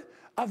third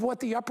of what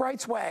the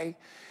uprights weigh.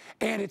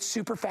 And it's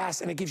super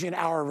fast, and it gives you an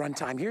hour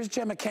runtime. Here's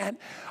Gemma Kent,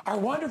 our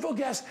wonderful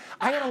guest.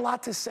 I had a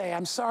lot to say.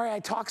 I'm sorry I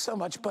talk so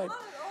much, but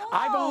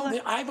I've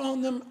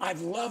owned them,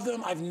 I've loved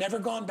them. I've never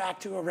gone back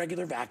to a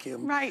regular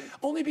vacuum. Right.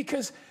 Only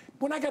because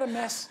when I got a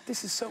mess,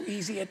 this is so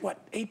easy at what,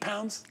 8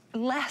 pounds?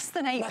 Less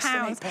than 8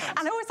 pounds. And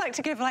I always like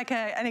to give like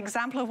an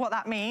example of what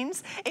that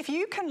means. If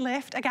you can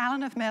lift a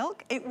gallon of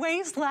milk, it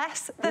weighs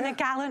less than a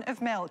gallon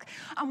of milk.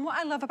 And what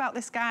I love about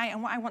this guy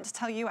and what I want to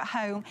tell you at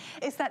home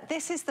is that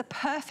this is the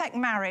perfect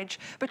marriage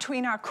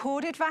between our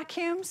corded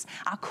vacuums,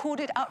 our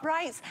corded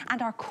uprights,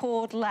 and our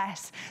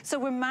cordless. So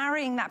we're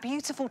marrying that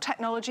beautiful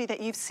technology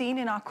that you've seen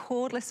in our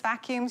cordless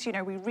vacuums. You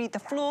know, we read the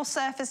floor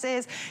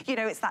surfaces, you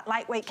know, it's that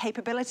lightweight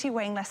capability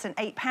weighing less than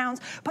 8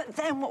 pounds. But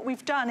then what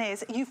we've done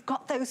is you've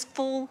got those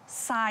full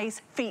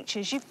size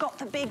features. You've got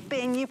the big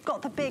bin, you've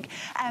got the big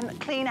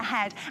cleaner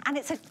head, and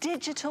it's a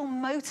digital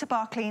motor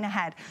bar cleaner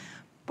head.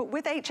 But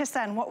with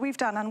HSN, what we've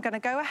done, I'm gonna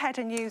go ahead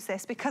and use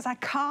this because I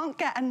can't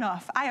get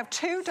enough. I have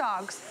 2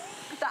 dogs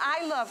that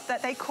I love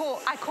that I call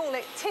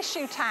it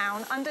Tissue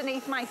Town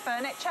underneath my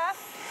furniture.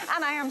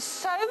 And I am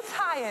so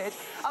tired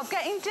of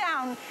getting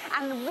down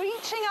and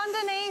reaching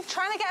underneath,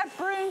 trying to get a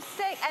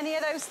broomstick, any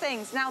of those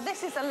things. Now,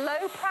 this is a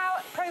low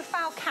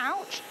profile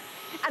couch,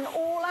 and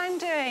all I'm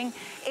doing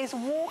is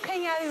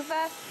walking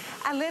over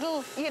a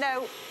little, you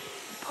know,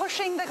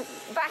 pushing the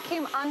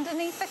vacuum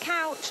underneath the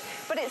couch,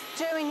 but it's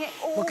doing it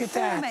all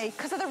for me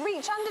because of the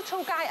reach under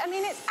tool, guy. I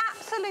mean, it's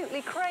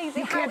absolutely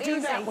crazy how easy. You can't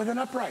do that with an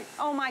upright.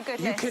 Oh my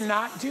goodness. You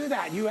cannot do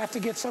that. You have to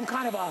get some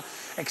kind of a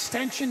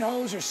extension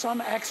hose or some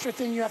extra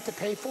thing you have to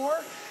pay for.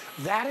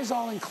 That is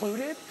all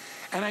included.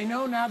 And I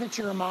know now that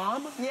you're a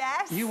mom,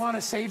 yes, you want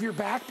to save your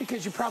back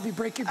because you probably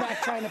break your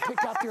back trying to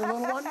pick up your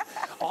little one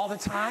all the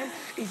time.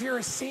 If you're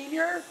a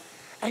senior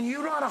and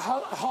you don't want to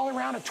haul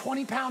around a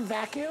 20-pound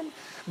vacuum,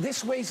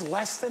 this weighs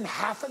less than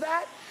half of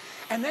that.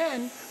 And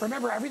then,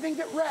 remember, everything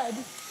that's red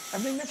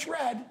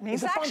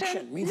means is a action.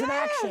 function, means yes,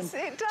 an action.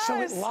 It does.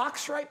 So it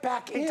locks right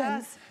back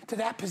in to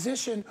that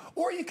position,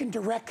 or you can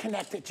direct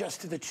connect it just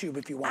to the tube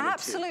if you wanted to.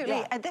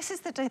 Absolutely. And this is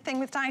the thing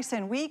with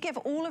Dyson. We give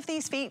all of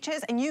these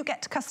features and you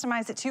get to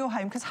customize it to your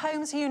home because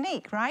homes are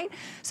unique, right?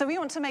 So we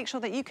want to make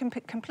sure that you can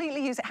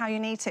completely use it how you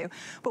need to.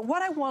 But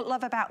what I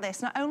love about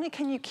this, not only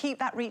can you keep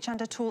that reach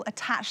under tool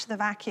attached to the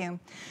vacuum,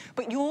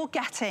 but you're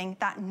getting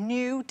that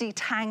new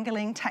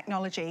detangling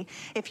technology.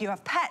 If you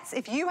have pets,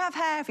 if you have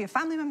hair, if your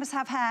family members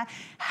have hair,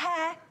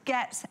 hair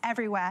gets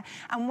everywhere.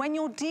 And when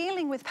you're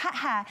dealing with pet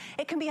hair,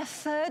 it can be a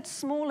third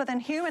smaller than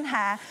human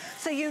hair.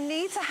 So you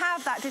need to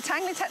have that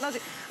detangling technology.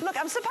 Look,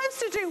 I'm supposed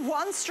to do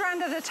 1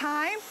 strand at a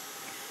time,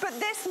 but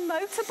this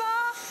motor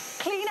bar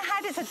cleaner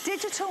head, it's a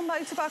digital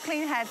motor bar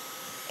cleaner head,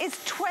 is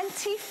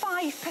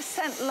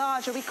 25%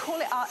 larger. We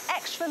call it our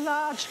extra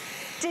large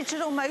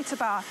digital motor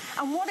bar.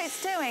 And what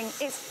it's doing,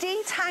 it's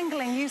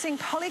detangling using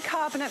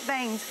polycarbonate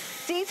veins,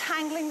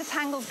 detangling the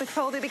tangles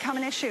before they become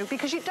an issue,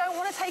 because you don't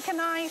want to take a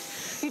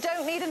knife, you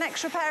don't need an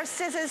extra pair of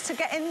scissors to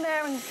get in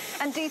there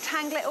and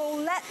detangle it all.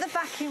 Let the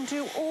vacuum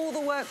do all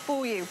the work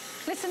for you.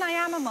 Listen, I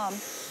am a mum.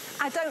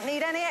 I don't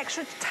need any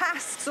extra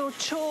tasks or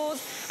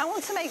chores. I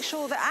want to make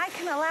sure that I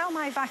can allow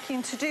my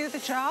vacuum to do the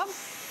job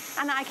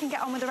and I can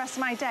get on with the rest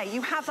of my day.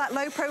 You have that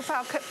low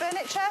profile cut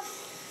furniture.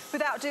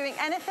 Without doing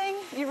anything,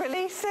 you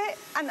release it,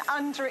 and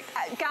under it,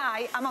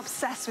 Guy, I'm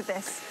obsessed with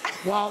this.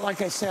 Well,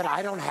 like I said,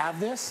 I don't have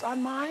this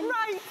on mine.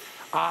 Right.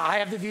 I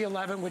have the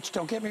V11, which,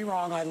 don't get me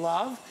wrong, I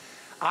love.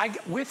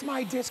 With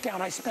my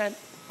discount, I spent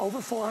over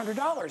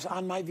 $400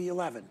 on my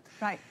V11.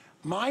 Right.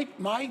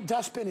 My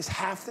dustbin is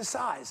half the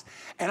size,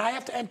 and I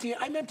have to empty it.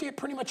 I empty it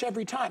pretty much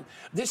every time.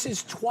 This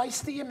is twice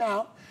the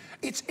amount.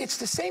 It's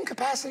the same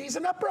capacity as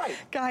an upright.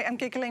 Guy, I'm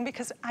giggling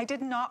because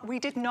we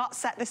did not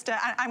set this dirt.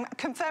 I'm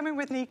confirming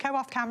with Nico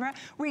off camera,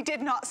 we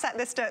did not set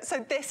this dirt.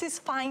 So this is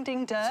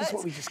finding dirt this is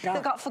what we just got.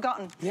 that got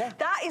forgotten. Yeah.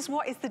 That is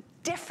what is the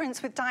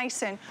difference with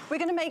Dyson. We're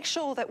going to make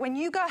sure that when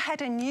you go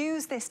ahead and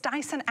use this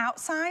Dyson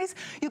outsize,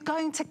 you're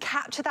going to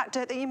capture that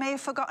dirt that you may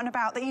have forgotten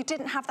about, that you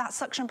didn't have that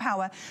suction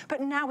power.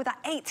 But now with that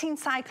 18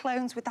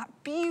 cyclones, with that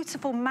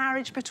beautiful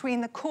marriage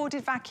between the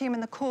corded vacuum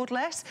and the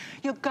cordless,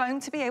 you're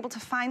going to be able to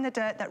find the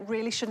dirt that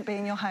really shouldn't be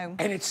in your home.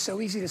 And it's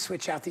so easy to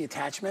switch out the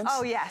attachments.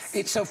 Oh, yes.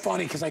 It's so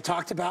funny because I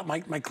talked about my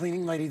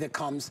cleaning lady that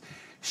comes.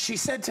 She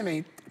said to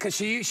me, because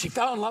she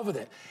fell in love with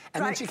it,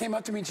 and then she came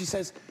up to me and she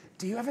says,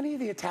 do you have any of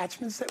the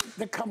attachments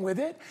that come with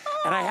it?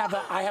 Oh. And I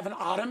have an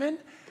ottoman,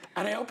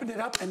 and I opened it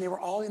up and they were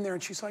all in there,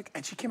 and she's like,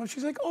 and she came up,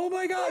 she's like, oh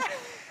my gosh.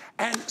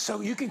 And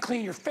so you can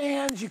clean your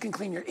fans, you can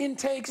clean your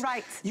intakes.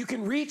 Right. You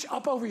can reach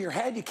up over your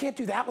head. You can't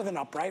do that with an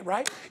upright,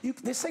 right?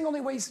 This thing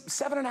only weighs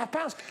 7.5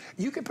 pounds.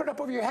 You can put it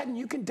up over your head and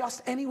you can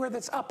dust anywhere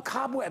that's up,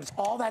 cobwebs,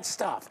 all that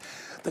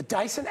stuff. The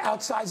Dyson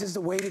outsize is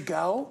the way to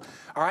go,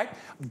 all right?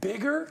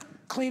 Bigger,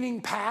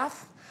 cleaning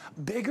path,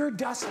 bigger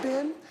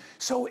dustbin.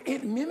 So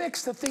it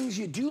mimics the things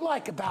you do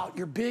like about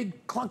your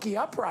big clunky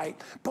upright,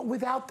 but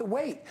without the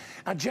weight.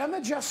 Now Gemma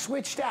just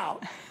switched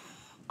out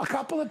a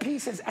couple of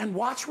pieces and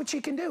watch what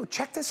she can do.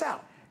 Check this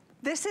out.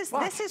 This is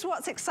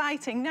what's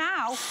exciting.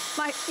 Now,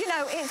 you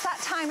know, it's that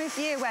time of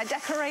year where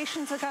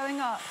decorations are going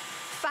up.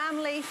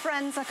 Family,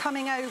 friends are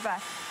coming over.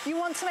 You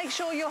want to make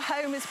sure your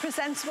home is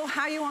presentable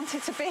how you want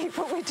it to be,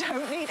 but we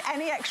don't need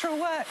any extra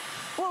work.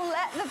 We'll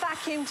let the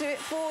vacuum do it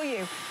for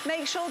you.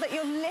 Make sure that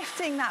you're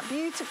lifting that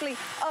beautifully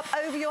up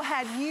over your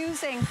head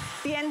using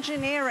the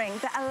engineering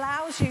that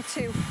allows you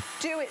to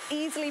do it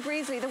easily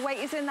breezily. The weight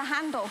is in the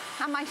handle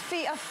and my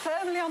feet are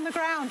firmly on the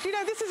ground. You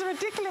know, this is a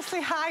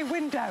ridiculously high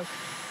window.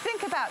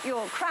 Think about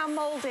your crown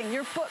molding,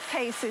 your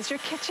bookcases, your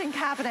kitchen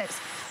cabinets,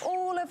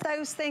 all of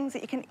those things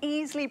that you can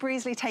easily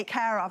breezily take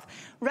care of.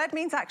 Red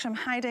means action. I'm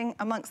hiding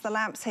amongst the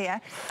lamps here.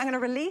 I'm going to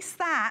release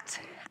that,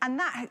 and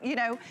that, you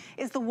know,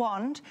 is the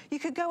wand. You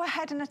could go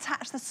ahead and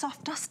attach the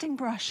soft dusting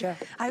brush. Yeah.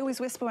 I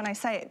always whisper when I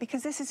say it,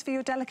 because this is for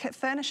your delicate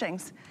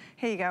furnishings.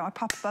 Here you go. I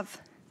pop above.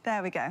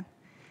 There we go.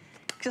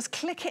 Just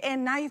click it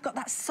in. Now you've got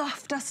that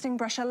soft dusting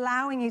brush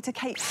allowing you to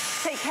take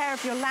care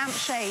of your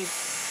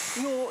lampshades,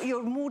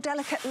 your more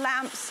delicate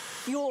lamps,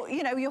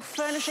 your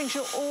furnishings,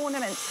 your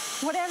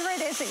ornaments, whatever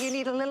it is that you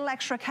need a little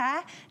extra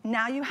care,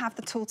 now you have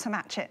the tool to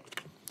match it.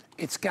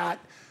 It's got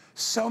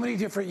so many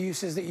different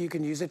uses that you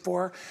can use it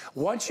for.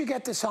 Once you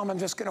get this home, I'm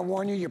just gonna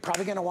warn you, you're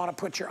probably gonna wanna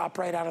put your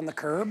upright out on the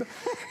curb,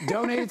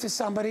 donate it to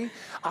somebody.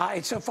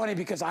 It's so funny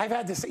because I've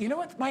had this, you know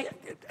what,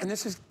 and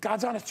this is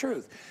God's honest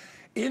truth.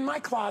 In my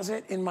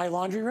closet, in my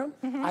laundry room,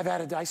 I've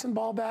had a Dyson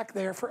ball back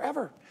there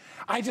forever.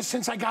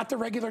 Since I got the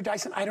regular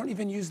Dyson, I don't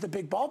even use the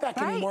big ball back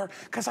anymore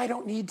because I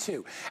don't need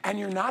to. And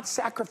you're not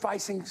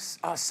sacrificing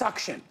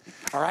suction,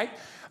 all right?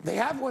 They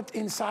have what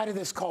inside of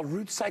this called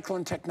root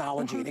cyclone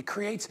technology, and it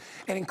creates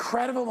an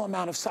incredible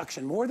amount of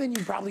suction, more than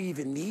you probably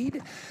even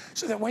need,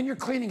 so that when you're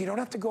cleaning, you don't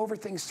have to go over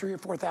things 3,000 or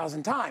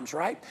 4,000 times,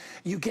 right?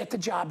 You get the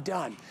job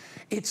done.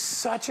 It's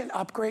such an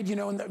upgrade. You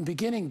know, in the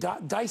beginning,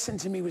 Dyson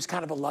to me was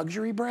kind of a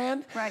luxury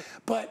brand. Right.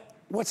 But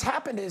what's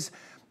happened is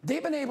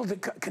they've been able to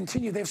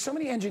continue. They have so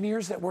many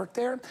engineers that work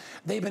there.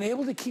 They've been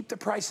able to keep the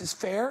prices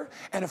fair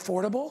and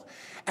affordable.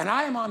 And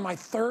I am on my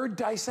 3rd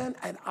Dyson,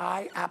 and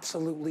I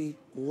absolutely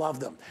love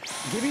them.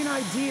 To give you an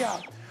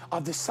idea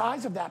of the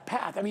size of that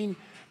path, I mean,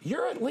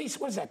 you're at least,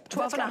 what is that?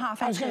 12 and a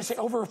half inches. I was gonna say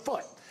over a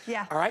foot.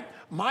 Yeah. All right?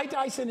 My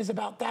Dyson is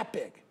about that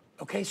big.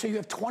 Okay, so you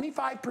have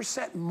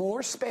 25%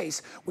 more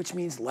space, which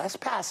means less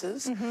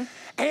passes,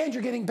 and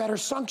you're getting better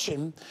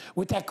suction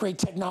with that great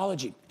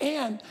technology.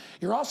 And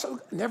you're also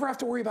never have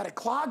to worry about it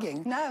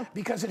clogging. No.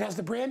 Because it has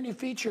the brand new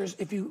features.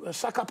 If you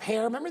suck up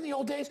hair, remember in the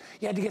old days,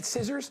 you had to get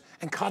scissors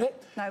and cut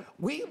it? No.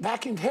 We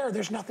vacuumed hair,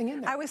 there's nothing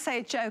in there. I always say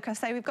a joke, I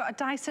say we've got a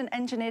Dyson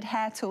engineered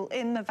hair tool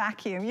in the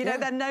vacuum. You know,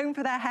 they're known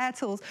for their hair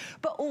tools,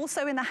 but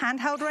also in the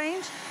handheld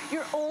range,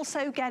 you're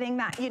also getting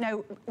that, you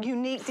know,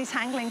 unique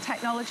detangling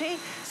technology.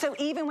 So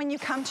even when you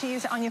come to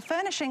use it on your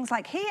furnishings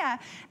like here,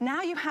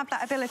 now you have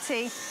that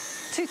ability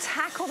to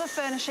tackle the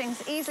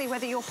furnishings easily,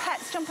 whether your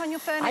pets jump on your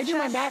furniture. I do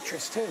my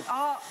mattress too.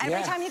 Oh,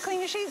 every time you clean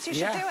your sheets, you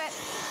should do it.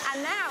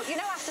 And now, you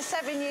know, after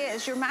 7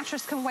 years, your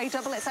mattress can weigh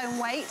double its own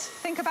weight.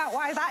 Think about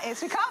why that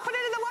is. We can't put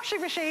it in the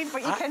washing machine,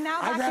 but you can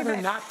now vacuum it. I'd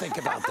rather not think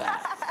about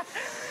that.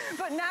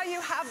 But now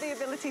you have the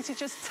ability to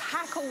just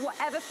tackle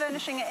whatever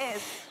furnishing it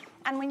is.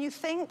 And when you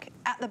think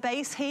at the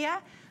base here,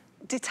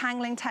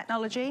 detangling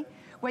technology,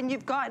 when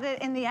you've got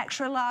it in the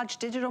extra large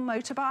digital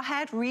motor bar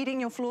head, reading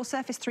your floor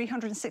surface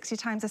 360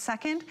 times a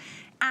second,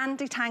 and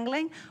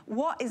detangling,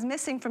 what is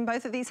missing from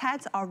both of these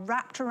heads are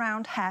wrapped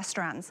around hair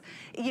strands.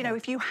 You know,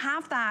 if you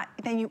have that,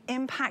 then you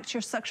impact your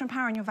suction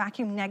power and your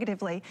vacuum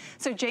negatively.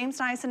 So James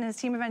Dyson and his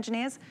team of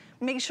engineers,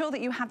 make sure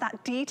that you have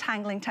that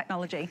detangling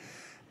technology.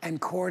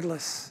 And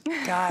cordless.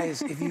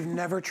 Guys, if you've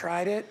never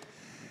tried it,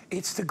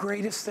 it's the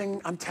greatest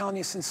thing, I'm telling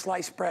you, since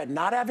sliced bread.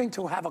 Not having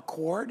to have a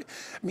cord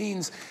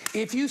means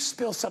if you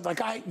spill something,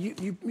 like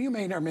you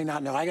may or may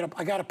not know, I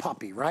got a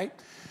puppy, right?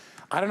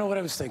 I don't know what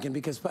I was thinking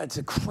because it's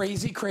a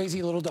crazy,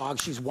 crazy little dog.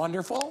 She's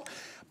wonderful,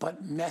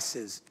 but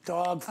messes,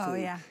 dog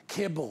food,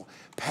 kibble,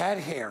 pet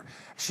hair.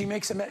 She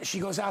makes a mess. She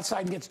goes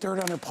outside and gets dirt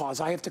on her paws.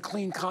 I have to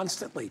clean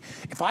constantly.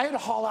 If I had to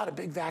haul out a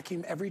big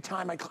vacuum every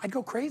time, I'd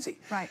go crazy.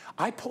 Right.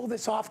 I pull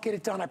this off, get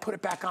it done, I put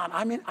it back on.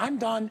 I'm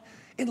done.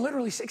 In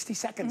literally 60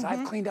 seconds,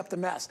 I've cleaned up the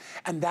mess.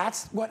 And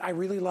that's what I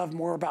really love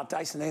more about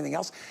Dyson than anything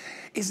else,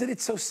 is that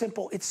it's so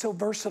simple, it's so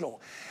versatile.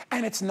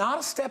 And it's not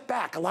a step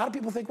back. A lot of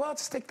people think, well,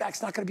 it's a stick back,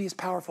 it's not gonna be as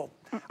powerful.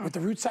 With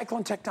the root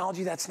cyclone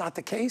technology, that's not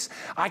the case.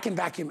 I can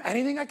vacuum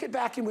anything I could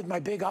vacuum with my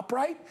big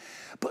upright,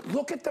 but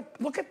look at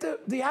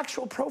the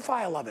actual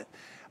profile of it.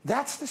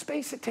 That's the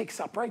space it takes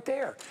up right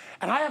there.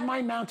 And I have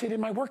mine mounted in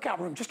my workout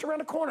room, just around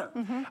the corner.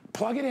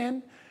 Plug it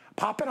in,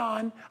 pop it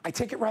on, I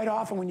take it right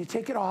off, and when you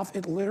take it off,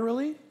 it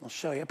literally, I'll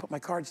show you, I put my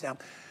cards down,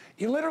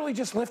 you literally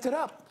just lift it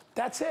up.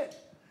 That's it.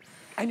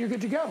 And you're good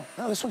to go.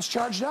 Now this one's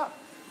charged up,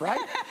 right?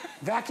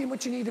 Vacuum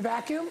what you need to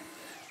vacuum,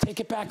 take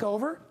it back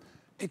over,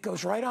 it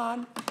goes right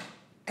on,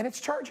 and it's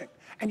charging.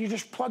 And you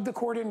just plug the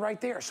cord in right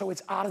there, so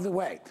it's out of the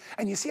way.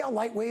 And you see how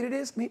lightweight it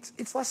is? I mean,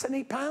 it's less than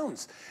 8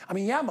 pounds. I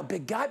mean, yeah, I'm a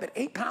big guy, but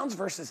 8 pounds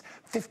versus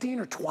 15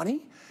 or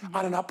 20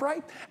 on an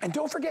upright. And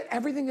don't forget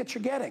everything that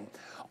you're getting.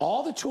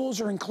 All the tools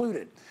are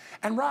included.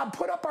 And Rob,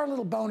 put up our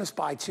little bonus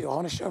buy too. I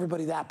want to show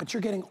everybody that. But you're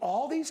getting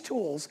all these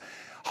tools,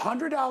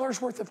 $100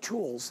 worth of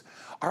tools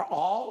are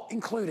all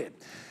included.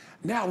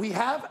 Now, we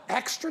have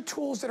extra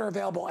tools that are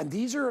available, and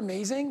these are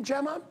amazing,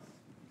 Gemma.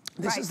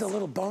 This is the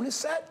little bonus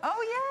set.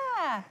 Oh,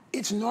 yeah.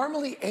 It's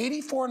normally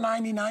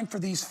 $84.99 for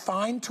these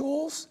fine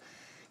tools.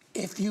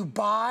 If you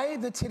buy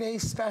the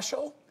today's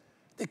special,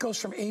 it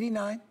goes from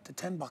 $89 to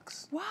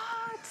 $10. What?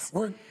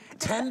 We're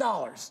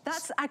 $10.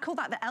 I call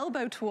that the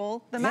elbow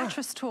tool, the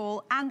mattress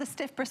tool, and the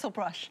stiff bristle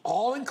brush.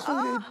 All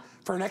included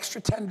for an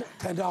extra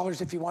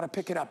 $10 if you want to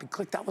pick it up. You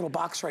click that little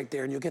box right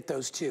there and you'll get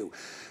those too.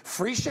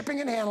 Free shipping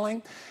and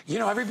handling. You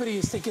know, everybody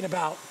is thinking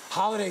about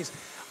holidays.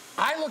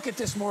 I look at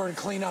this more and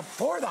clean up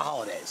for the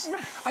holidays.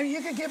 I mean,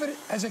 you could give it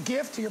as a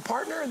gift to your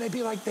partner and they'd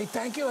be like, they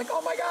thank you, like,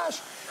 oh my gosh,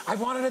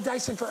 I've wanted a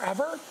Dyson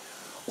forever.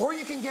 Or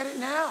you can get it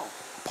now.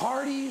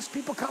 Parties,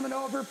 people coming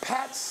over,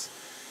 pets,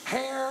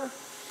 hair,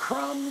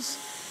 crumbs,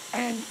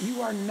 and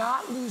you are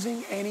not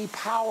losing any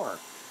power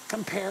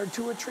compared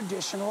to a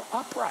traditional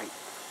upright.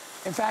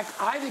 In fact,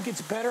 I think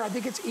it's better, I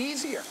think it's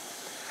easier.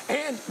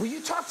 And will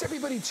you talk to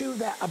everybody too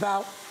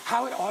about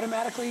how it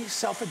automatically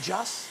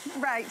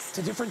self-adjusts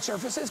to different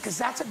surfaces? Because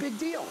that's a big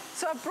deal.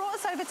 So I've brought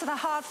us over to the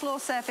hard floor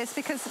surface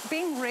because,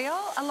 being real,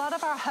 a lot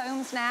of our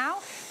homes now,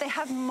 they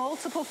have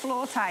multiple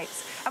floor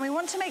types. And we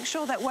want to make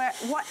sure that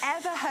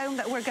whatever home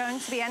that we're going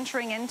to be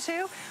entering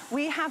into,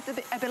 we have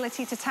the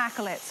ability to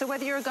tackle it. So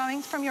whether you're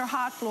going from your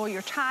hard floor,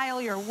 your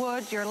tile, your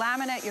wood, your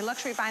laminate, your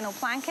luxury vinyl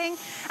planking,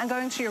 and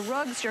going to your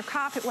rugs, your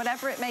carpet,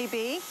 whatever it may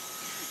be,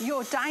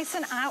 your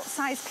Dyson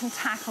Outsize can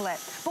tackle it.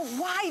 But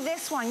why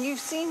this one? You've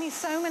seen me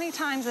so many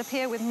times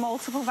appear with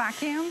multiple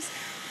vacuums,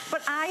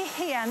 but I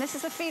hear, and this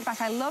is the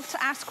feedback, I love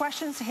to ask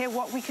questions to hear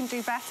what we can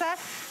do better.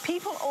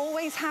 People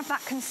always have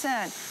that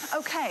concern.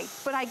 Okay,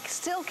 but I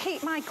still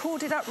keep my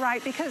corded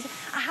upright because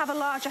I have a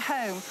larger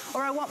home,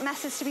 or I want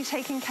messes to be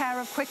taken care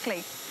of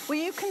quickly. Well,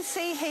 you can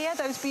see here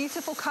those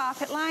beautiful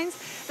carpet lines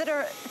that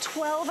are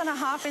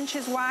 12.5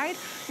 inches wide.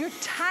 You're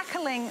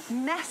tackling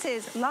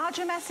messes,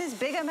 larger messes,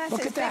 bigger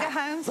messes, bigger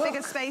homes,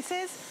 bigger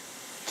spaces.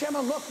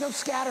 Gemma, look, no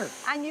scatter.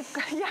 And you've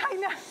got, yeah, I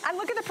know. And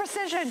look at the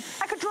precision.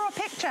 I could draw a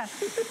picture.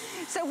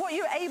 So what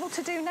you're able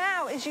to do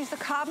now is use the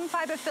carbon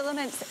fiber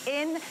filaments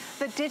in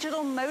the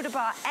digital motor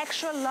bar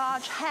extra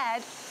large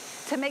head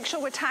to make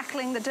sure we're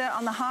tackling the dirt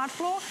on the hard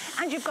floor.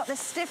 And you've got the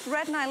stiff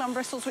red nylon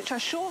bristles, which are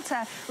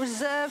shorter,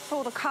 reserved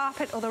for the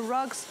carpet or the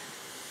rugs,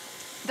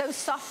 those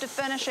softer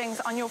furnishings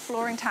on your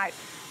flooring type.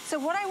 So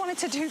what I wanted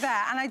to do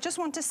there, and I just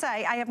want to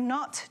say, I have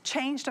not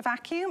changed a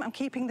vacuum. I'm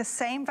keeping the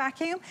same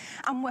vacuum,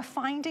 and we're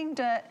finding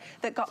dirt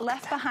that got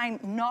left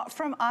behind, not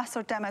from us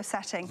or demo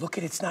setting. Look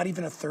at it, it's not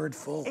even a third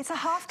full. It's a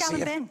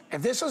half-gallon bin.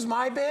 If this was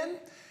my bin,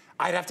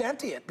 I'd have to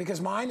empty it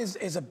because mine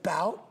is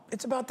about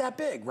that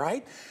big,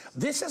 right?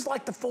 This is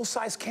like the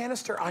full-size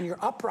canister on your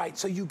upright,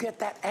 so you get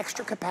that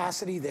extra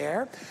capacity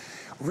there.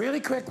 Really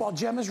quick, while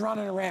Gemma's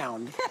running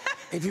around,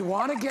 if you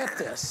want to get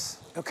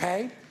this,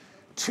 okay,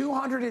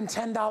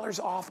 $210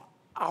 off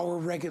our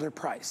regular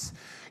price.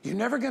 You're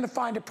never going to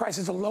find a price.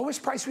 It's the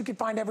lowest price we could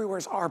find everywhere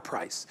is our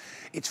price.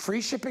 It's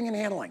free shipping and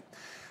handling.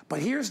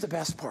 But here's the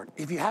best part.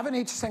 If you have an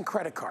HSN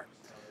credit card,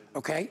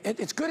 okay,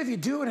 it's good if you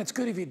do and it's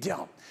good if you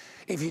don't.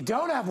 If you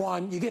don't have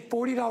one, you get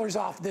 $40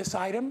 off this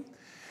item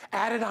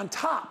added on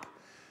top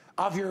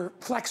of your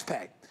flex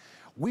pay.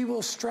 We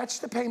will stretch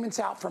the payments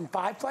out from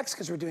 5 flex,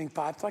 because we're doing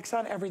 5 flex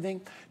on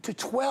everything, to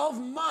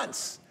 12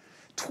 months.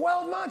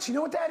 12 months. You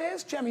know what that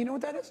is? Gemma, you know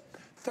what that is?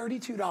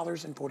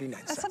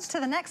 $32.49. That's up to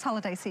the next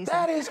holiday season.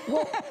 That is,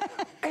 well,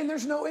 and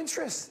there's no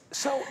interest.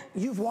 So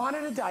you've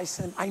wanted a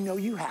Dyson. I know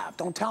you have.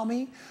 Don't tell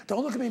me.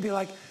 Don't look at me and be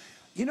like,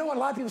 you know what? A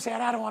lot of people say,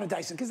 I don't want a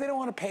Dyson, because they don't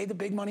want to pay the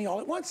big money all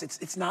at once.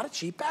 It's not a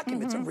cheap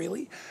vacuum. It's a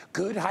really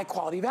good, high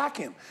quality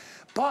vacuum.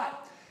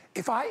 But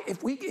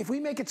if we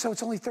make it so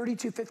it's only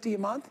 $32.50 a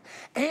month,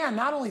 and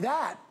not only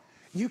that,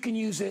 you can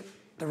use it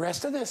the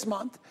rest of this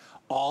month,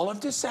 all of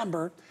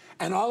December,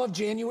 and all of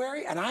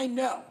January, and I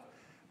know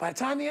by the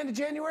time the end of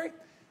January,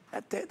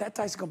 that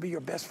Dyson's gonna be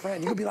your best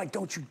friend. You're gonna be like,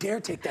 don't you dare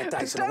take that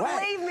Dyson away.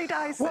 Don't leave me,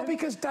 Dyson. Well,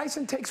 because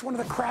Dyson takes one of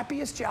the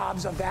crappiest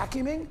jobs of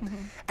vacuuming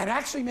and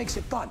actually makes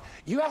it fun.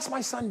 You ask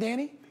my son,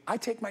 Danny, I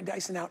take my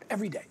Dyson out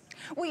every day.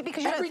 Well,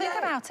 because you don't think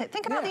about it.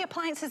 Think about the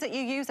appliances that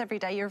you use every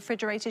day, your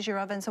refrigerators, your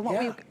ovens, and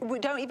what we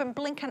don't even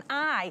blink an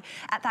eye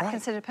at that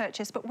considered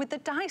purchase. But with the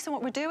Dyson,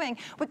 what we're doing,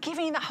 we're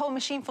giving you that whole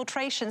machine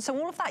filtration. So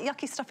all of that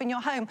yucky stuff in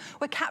your home,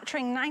 we're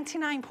capturing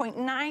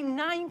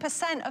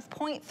 99.99% of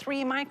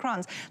 0.3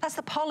 microns. That's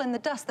the pollen, the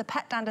dust, the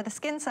pet dander, the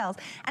skin cells.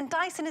 And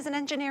Dyson is an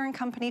engineering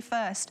company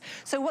first.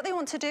 So what they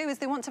want to do is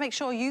they want to make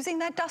sure, using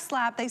their dust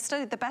lab, they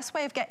studied the best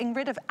way of getting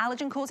rid of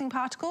allergen-causing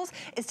particles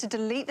is to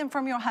delete them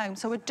from your home.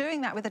 So we're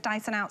doing that with the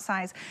Dyson Outsize.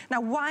 outsize.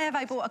 Now, why have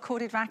I bought a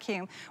corded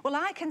vacuum? Well,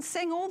 I can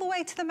sing all the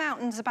way to the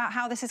mountains about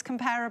how this is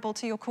comparable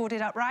to your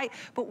corded upright,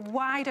 but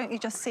why don't you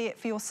just see it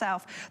for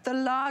yourself? The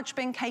large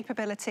bin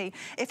capability.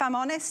 If I'm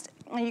honest,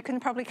 you can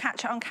probably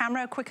catch it on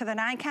camera quicker than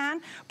I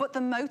can, but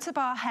the motor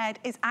bar head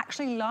is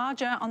actually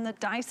larger on the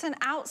Dyson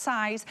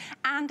outsize,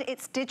 and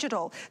it's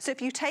digital. So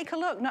if you take a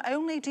look, not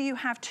only do you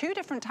have two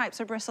different types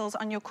of bristles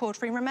on your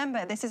cord-free,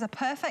 remember, this is a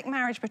perfect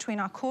marriage between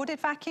our corded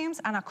vacuums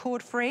and our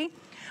cord-free.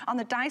 On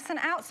the Dyson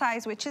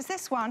outsize, which is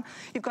this one,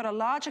 you've got a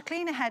larger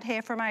cleaner head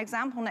here for my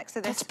example next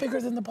to this. It's bigger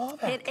than the ball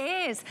vac. It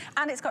is,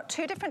 and it's got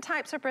two different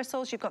types of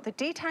bristles. You've got the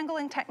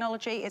detangling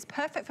technology. It's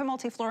perfect for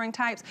multi-flooring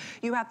types.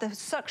 You have the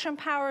suction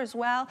power as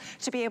well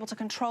to be able to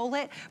control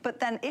it. But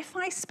then if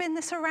I spin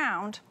this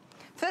around,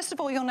 first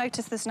of all, you'll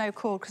notice there's no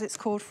cord because it's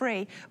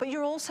cord-free, but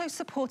you're also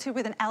supported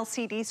with an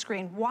LCD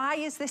screen. Why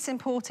is this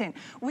important?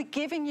 We're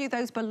giving you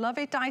those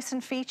beloved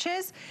Dyson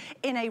features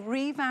in a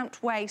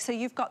revamped way. So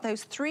you've got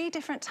those three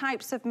different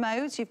types of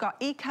modes. You've got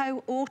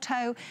Eco,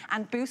 Auto,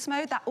 and Boost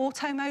mode. That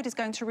Auto mode is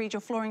going to read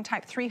your flooring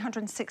type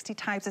 360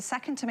 times a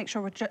second to make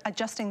sure we're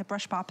adjusting the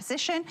brush bar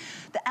position.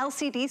 The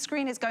LCD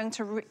screen is going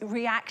to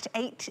react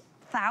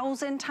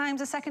 8,000 times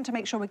a second to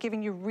make sure we're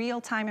giving you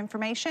real-time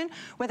information,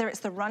 whether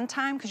it's the run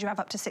time, because you have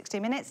up to 60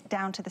 minutes,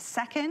 down to the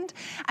second.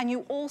 And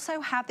you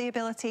also have the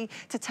ability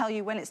to tell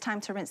you when it's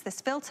time to rinse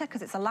this filter,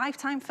 because it's a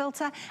lifetime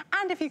filter.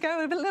 And if you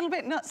go a little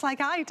bit nuts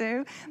like I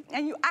do,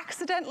 and you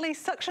accidentally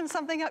suction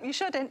something up you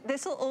shouldn't,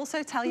 this will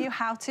also tell you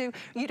how to,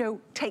 you know,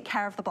 take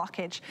care of the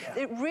blockage.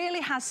 Yeah. It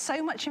really has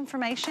so much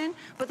information,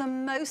 but the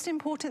most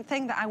important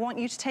thing that I want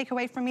you to take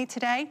away from me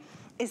today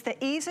is the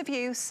ease of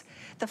use,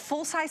 the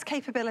full-size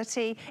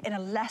capability in a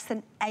less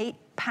than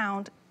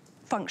 £8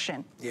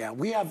 function. Yeah,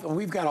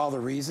 we've got all the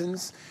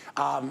reasons.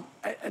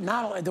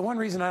 The one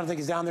reason I don't think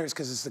it's down there is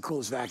because it's the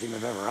coolest vacuum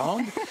I've ever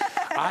owned.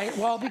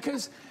 Well,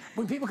 because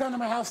when people come to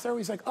my house, they're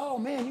always like, "Oh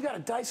man, you got a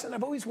Dyson?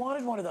 I've always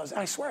wanted one of those." And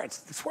I swear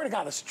to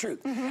God, that's the truth.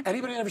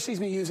 Anybody that ever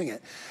sees me using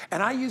it,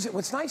 and I use it.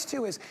 What's nice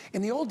too is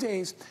in the old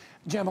days,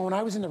 Gemma, when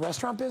I was in the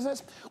restaurant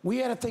business, we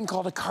had a thing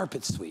called a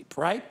carpet sweep,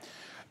 right?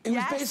 It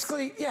was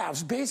basically, it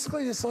was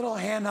basically this little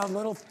handheld,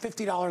 little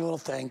 $50 little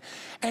thing.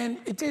 And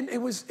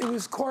it was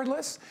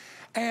cordless,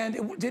 and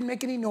it didn't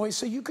make any noise,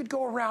 so you could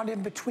go around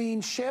in between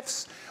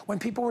shifts when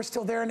people were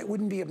still there and it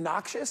wouldn't be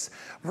obnoxious,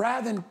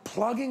 rather than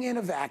plugging in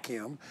a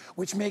vacuum,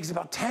 which makes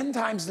about 10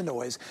 times the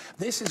noise.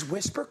 This is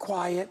whisper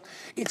quiet,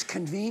 it's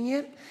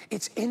convenient,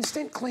 it's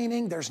instant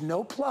cleaning, there's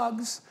no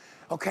plugs.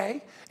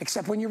 Okay?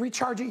 Except when you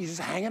recharge it, you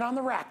just hang it on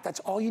the rack. That's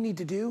all you need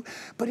to do.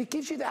 But it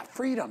gives you that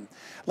freedom.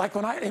 Like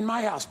when in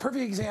my house,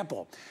 perfect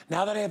example.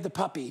 Now that I have the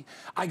puppy,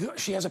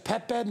 she has a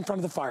pet bed in front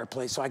of the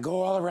fireplace, so I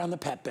go all around the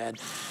pet bed.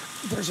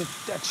 There's a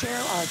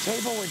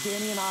table where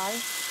Danny and I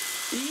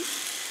eat.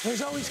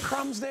 There's always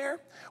crumbs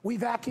there. We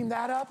vacuum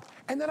that up,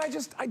 and then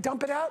I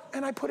dump it out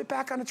and I put it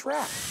back on its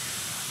rack.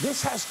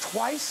 This has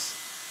twice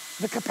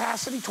the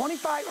capacity,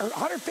 25 or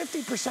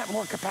 150%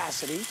 more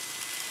capacity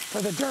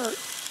for the dirt.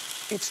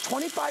 It's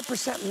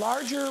 25%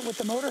 larger with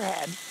the motor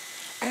head,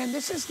 and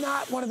this is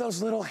not one of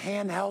those little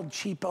handheld,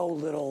 cheapo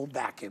little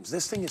vacuums.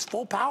 This thing is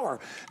full power.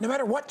 No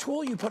matter what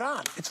tool you put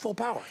on, it's full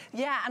power.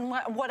 Yeah, and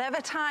whatever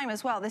time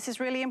as well, this is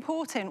really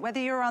important.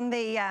 Whether you're on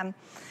the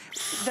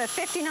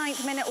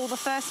 59th minute or the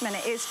first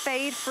minute, it's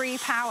fade-free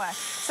power.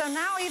 So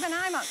now even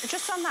I'm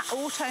just on that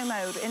auto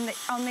mode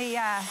on the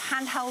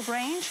handheld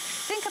range.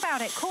 Think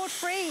about it,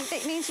 cord-free,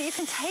 it means that you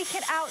can take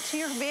it out to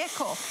your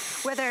vehicle,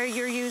 whether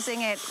you're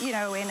using it, you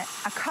know, in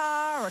a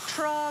car or a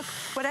truck,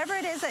 whatever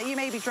it is that you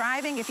may be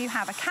driving, if you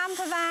have a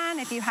camper van,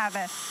 if you have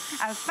a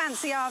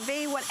fancy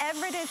RV,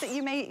 whatever it is that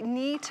you may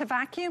need to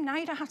vacuum, now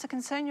you don't have to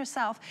concern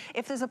yourself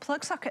if there's a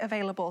plug socket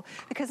available,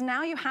 because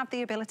now you have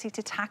the ability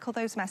to tackle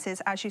those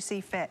messes as you see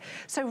fit.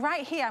 So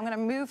right here, I'm gonna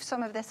move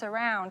some of this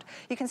around.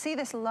 You can see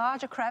this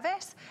larger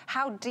crevice,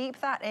 how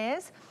deep that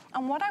is.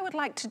 And what I would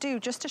like to do,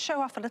 just to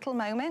show off a little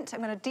moment,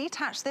 I'm gonna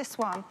detach this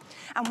one.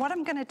 And what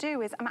I'm gonna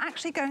do is I'm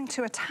actually going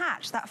to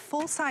attach that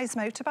full-size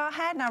motor bar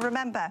head. Now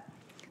remember,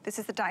 this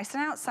is the Dyson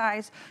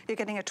outside. You're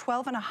getting a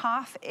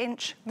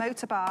 12.5-inch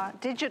motor bar,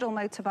 digital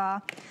motor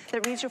bar,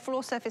 that reads your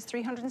floor surface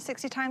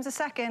 360 times a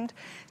second,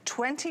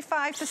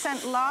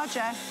 25%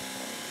 larger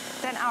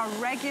than our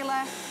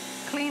regular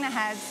cleaner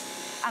heads.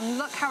 And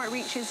look how it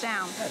reaches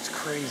down. That's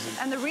crazy.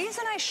 And the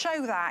reason I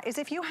show that is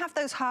if you have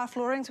those hard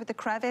floorings with the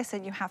crevice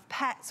and you have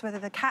pets, whether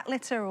the cat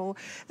litter or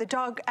the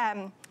dog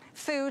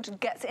food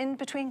gets in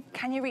between,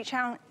 can you reach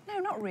out? No,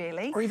 not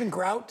really. Or even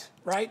grout,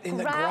 right? In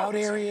the grout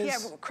areas.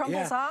 Yeah,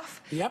 crumbles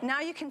off. Yep.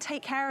 Now you can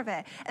take care of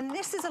it. And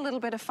this is a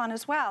little bit of fun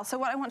as well. So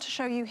what I want to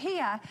show you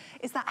here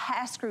is that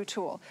hair screw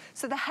tool.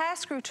 So the hair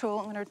screw tool,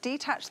 I'm going to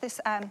detach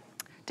this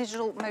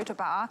digital motor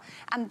bar.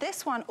 And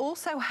this one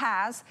also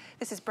has,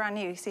 this is brand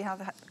new, you see how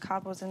the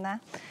cardboard's in there?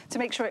 To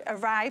make sure it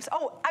arrives.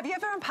 Oh, have you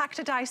ever unpacked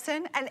a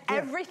Dyson and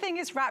everything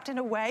is wrapped in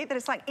a way that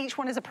it's like each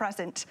one is a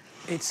present?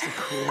 It's the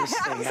coolest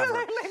thing ever.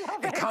 Absolutely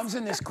love it. It comes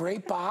in this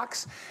great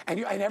box, and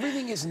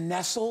everything is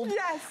nestled.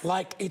 Yes.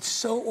 Like, it's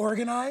so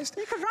organized.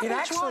 You could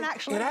wrap each one,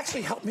 actually. It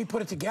actually helped me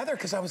put it together,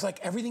 because I was like,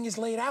 everything is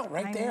laid out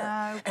right there.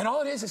 Know. And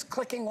all it is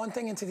clicking one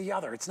thing into the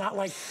other. It's not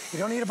like, you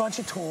don't need a bunch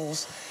of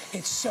tools.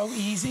 It's so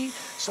easy.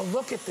 So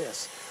look at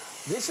this.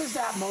 This is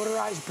that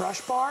motorized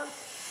brush bar.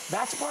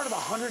 That's part of the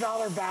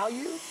 $100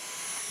 value.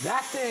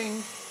 That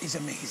thing is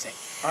amazing.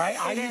 All right,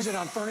 I use it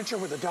on furniture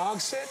where the dog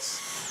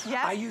sits.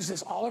 Yeah. I use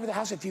this all over the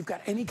house. If you've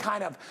got any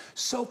kind of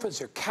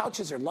sofas or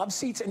couches or love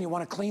seats and you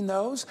want to clean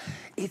those,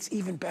 it's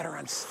even better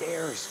on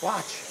stairs.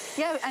 Watch.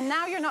 Yeah, and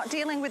now you're not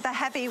dealing with the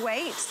heavy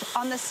weights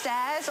on the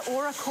stairs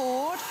or a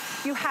cord.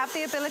 You have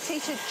the ability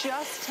to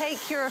just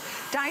take your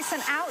Dyson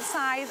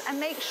outside and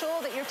make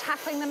sure that you're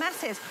tackling the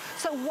messes.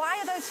 So why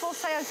are those full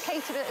size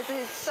catered?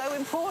 It's so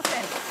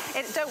important.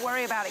 Don't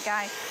worry about it,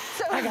 Guy.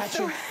 So, I got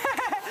you.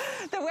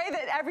 The way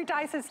that every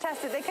Dyson's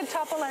tested, they can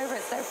topple over,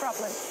 it's no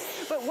problem.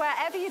 But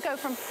wherever you go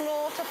from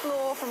floor to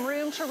floor, from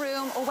room to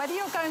room, or whether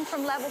you're going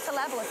from level to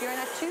level, if you're in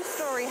a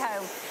 2-story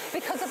home,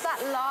 because of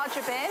that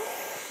larger bin,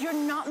 you're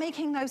not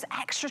making those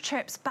extra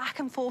trips back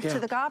and forth to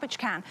the garbage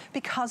can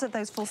because of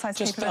those full-size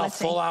capability. Just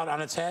fell full out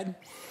on its head.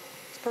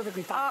 It's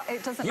perfectly fine. Oh,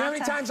 it doesn't matter. You know how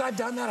many times I've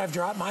done that? I've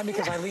dropped mine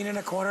because I lean in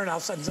a corner and all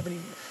of a sudden somebody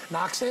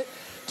knocks it.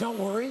 Don't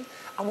worry.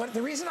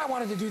 The reason I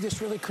wanted to do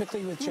this really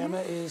quickly with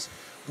Gemma is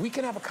we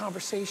can have a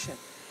conversation.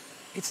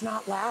 It's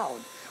not loud.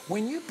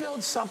 When you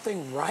build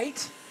something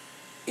right,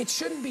 it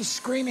shouldn't be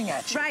screaming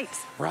at you. Right.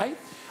 Right?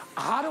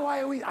 How do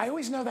I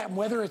always know that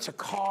whether it's a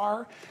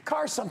cars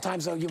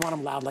sometimes, though, you want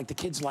them loud, like the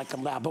kids like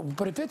them loud.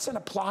 But if it's an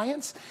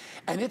appliance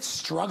and it's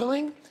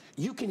struggling,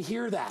 you can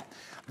hear that.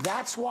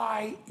 That's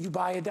why you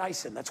buy a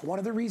Dyson. That's one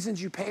of the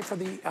reasons you pay for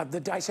the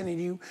Dyson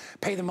and you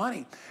pay the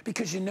money,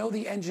 because you know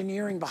the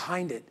engineering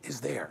behind it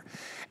is there.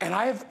 And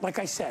like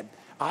I said,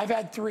 I've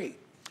had 3.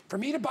 For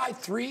me to buy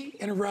 3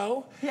 in a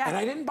row, and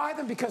I didn't buy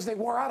them because they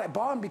wore out. I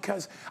bought them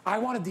because I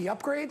wanted the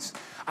upgrades.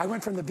 I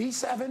went from the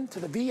V7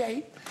 to the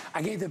V8.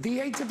 I gave the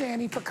V8 to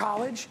Danny for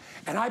college,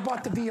 and I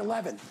bought the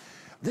V11.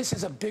 This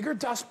is a bigger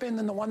dustbin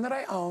than the one that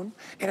I own.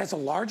 It has a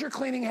larger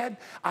cleaning head.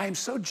 I am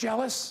so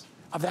jealous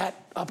of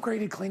that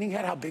upgraded cleaning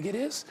head, how big it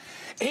is.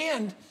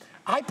 And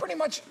I pretty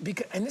much,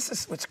 and this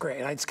is what's great,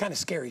 and it's kind of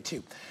scary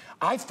too.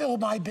 I fill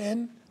my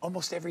bin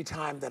almost every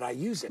time that I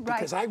use it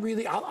because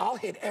I'll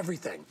hit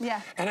everything. Yeah.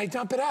 And I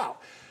dump it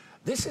out.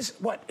 This is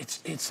what, it's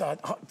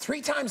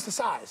 3 times the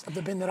size of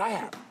the bin that I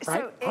have,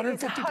 right? So 150%?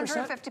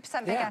 150%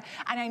 bigger. Yeah.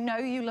 And I know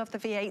you love the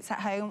V8s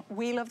at home.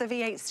 We love the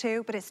V8s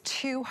too, but it's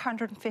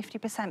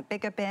 250%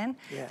 bigger bin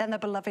than the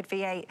beloved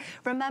V8.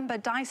 Remember,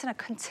 Dyson are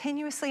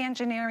continuously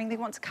engineering. They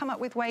want to come up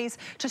with ways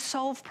to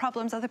solve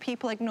problems other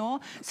people ignore.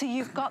 So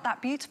you've got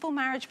that beautiful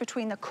marriage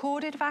between the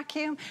corded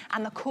vacuum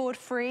and the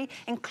cord-free,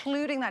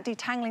 including that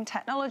detangling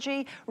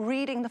technology,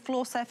 reading the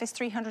floor surface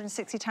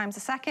 360 times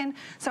a second.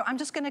 So I'm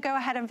just gonna go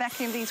ahead and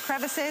vacuum these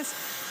crevices,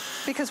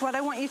 because what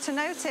I want you to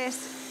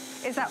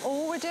notice is that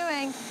all we're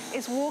doing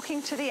is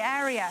walking to the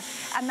area,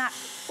 and that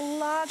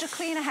larger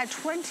cleaner head,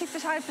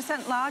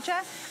 25% larger,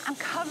 and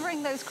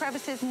covering those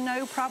crevices,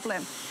 no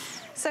problem.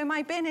 So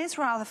my bin is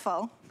rather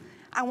full.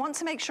 I want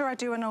to make sure I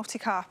do a naughty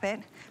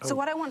carpet. So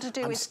what I want to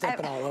do is...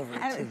 stepping all over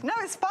it too. No,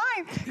 it's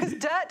fine, because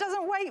dirt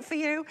doesn't wait for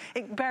you.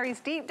 It buries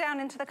deep down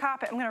into the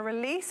carpet. I'm gonna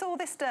release all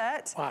this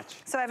dirt. Watch.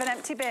 So I have an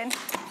empty bin.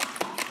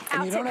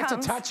 And you don't have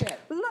to touch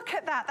it. Look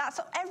at that. That's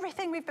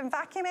everything we've been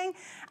vacuuming.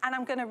 And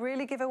I'm going to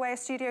really give away a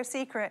studio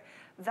secret.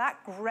 That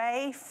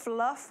gray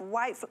fluff,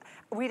 white fluff,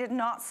 we did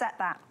not set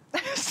that.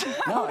 So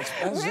no,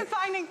 we're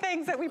finding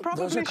things that we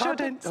probably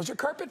shouldn't. Those are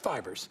carpet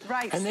fibers.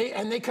 Right.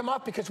 And they come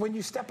up because when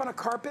you step on a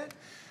carpet,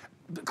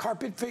 the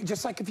carpet,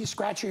 just like if you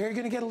scratch your hair, you're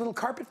going to get a little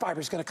carpet fiber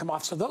is going to come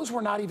off. So those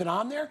were not even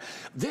on there.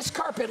 This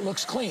carpet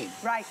looks clean.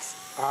 Right.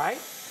 All right.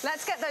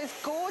 Let's get those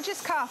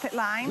gorgeous carpet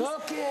lines.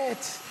 Look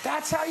it.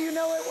 That's how you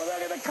know it. Well,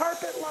 look at the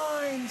carpet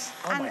lines.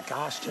 Oh my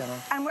gosh,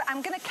 Jenna. And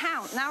I'm going to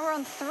count. Now we're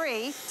on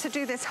 3 to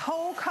do this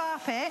whole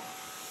carpet.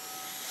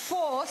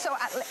 4. So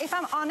if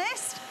I'm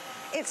honest,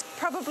 it's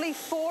probably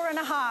 4.5.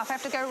 I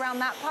have to go around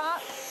that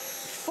part.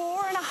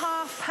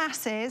 4.5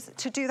 passes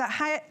to do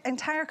that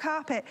entire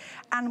carpet.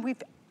 And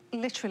we've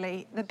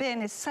literally, the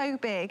bin is so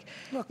big.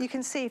 Look. You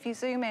can see if you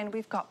zoom in,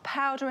 we've got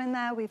powder in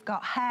there, we've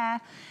got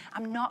hair.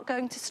 I'm not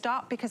going to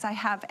stop because I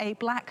have a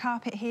black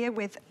carpet here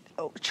with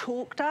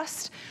chalk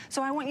dust.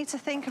 So I want you to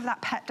think of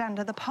that pet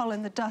dander, the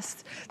pollen, the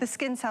dust, the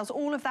skin cells,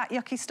 all of that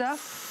yucky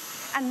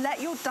stuff, and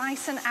let your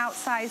Dyson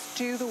outsize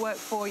do the work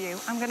for you.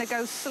 I'm gonna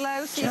go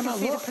slow so Gemma, you can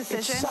see look, the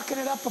precision. It's sucking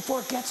it up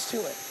before it gets to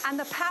it. And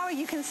the power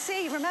you can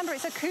see, remember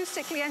it's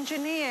acoustically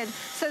engineered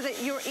so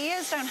that your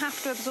ears don't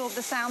have to absorb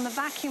the sound, the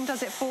vacuum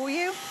does it for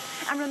you.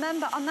 And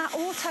remember, on that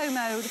auto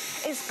mode,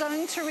 it's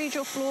going to read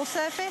your floor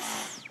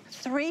surface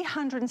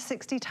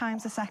 360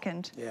 times a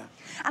second. Yeah.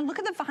 And look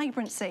at the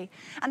vibrancy.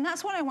 And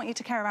that's what I want you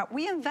to care about.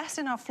 We invest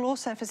in our floor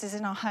surfaces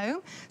in our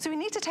home, so we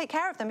need to take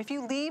care of them. If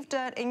you leave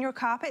dirt in your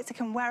carpets, it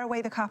can wear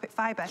away the carpet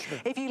fiber. Sure.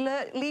 If you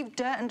leave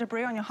dirt and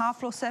debris on your hard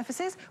floor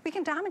surfaces, we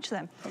can damage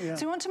them. Oh, yeah.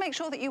 So we want to make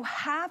sure that you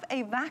have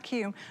a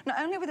vacuum, not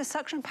only with the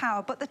suction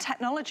power, but the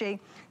technology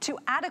to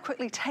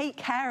adequately take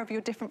care of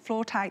your different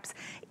floor types.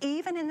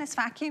 Even in this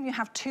vacuum, you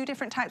have 2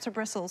 different types of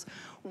bristles,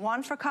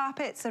 one for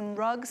carpets and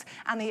rugs,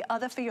 and the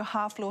other for your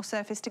hard floor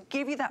surface, to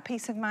give you that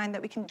peace of mind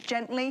that we can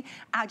gently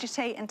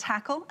agitate and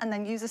tackle, and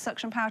then use the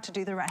suction power to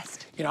do the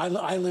rest. You know,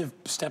 I live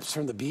steps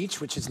from the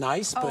beach, which is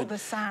nice, but the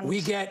sand.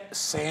 We get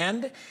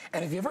sand,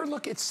 and if you ever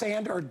look at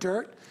sand or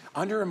dirt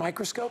under a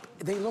microscope,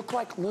 they look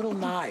like little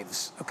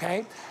knives,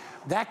 okay?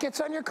 That gets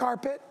on your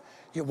carpet,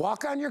 you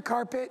walk on your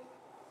carpet,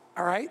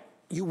 all right?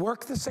 You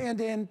work the sand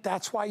in,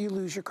 that's why you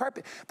lose your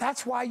carpet.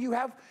 That's why you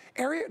have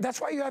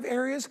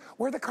areas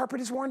where the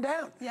carpet is worn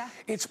down. Yeah.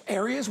 It's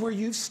areas where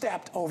you've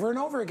stepped over and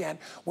over again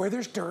where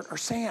there's dirt or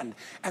sand.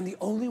 And the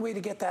only way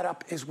to get that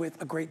up is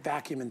with a great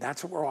vacuum, and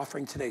that's what we're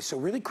offering today. So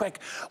really quick,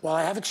 while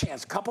I have a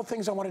chance, a couple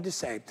things I wanted to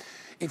say.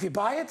 If you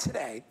buy it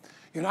today,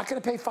 you're not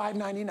going to pay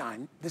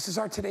 $5.99. This is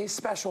our today's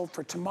special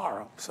for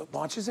tomorrow. So it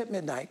launches at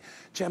midnight.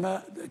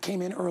 Gemma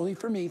came in early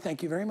for me.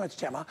 Thank you very much,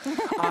 Gemma,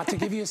 to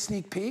give you a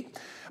sneak peek.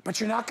 But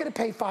you're not going to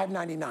pay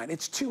 $5.99.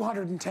 It's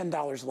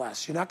 $210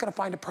 less. You're not going to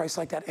find a price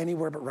like that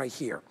anywhere but right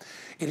here.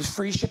 It is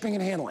free shipping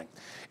and handling.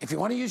 If you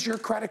want to use your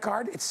credit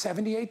card, it's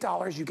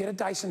 $78. You get a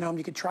Dyson home.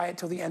 You can try it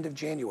till the end of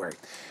January.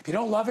 If you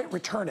don't love it,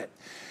 return it.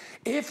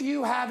 If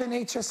you have an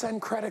HSN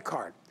credit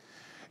card,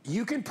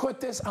 you can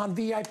put this on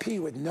VIP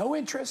with no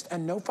interest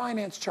and no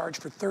finance charge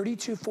for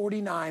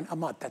 $32.49 a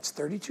month. That's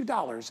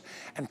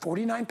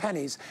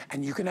 $32.49,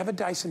 and you can have a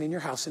Dyson in your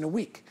house in a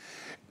week.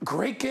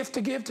 Great gift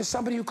to give to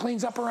somebody who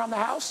cleans up around the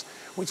house,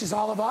 which is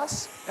all of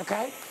us,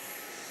 okay?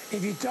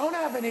 If you don't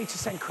have an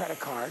HSN credit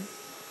card,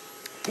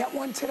 get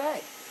one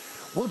today.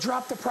 We'll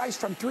drop the price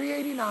from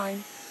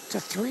 $389 to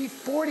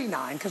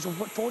 $349 because we'll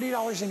put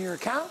 $40 in your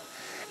account.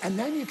 And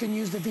then you can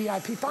use the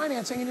VIP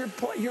financing, and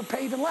you're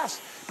pay even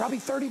less, probably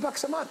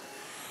 $30 a month,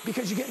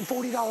 because you're getting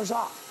 $40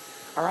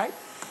 off, all right?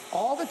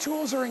 All the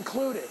tools are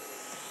included,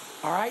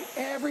 all right?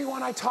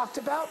 Everyone I talked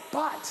about,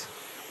 but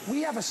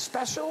we have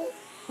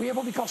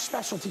what we call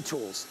specialty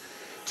tools.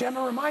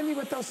 Gemma, remind me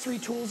what those 3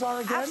 tools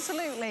are again?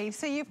 Absolutely.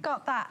 So you've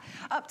got that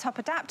up-top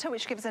adapter,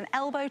 which gives an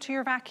elbow to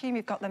your vacuum.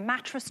 You've got the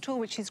mattress tool,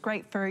 which is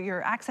great for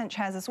your accent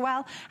chairs as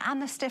well. And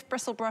the stiff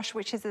bristle brush,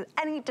 which is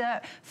any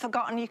dirt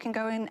forgotten, you can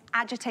go and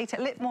agitate it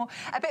a bit more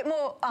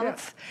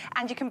oomph. Yeah.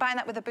 And you combine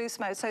that with the boost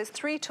mode. So it's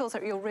 3 tools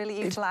that you'll really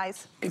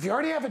utilize. If you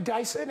already have a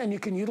Dyson and you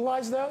can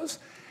utilize those,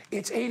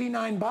 it's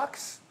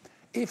 $89.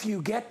 If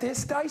you get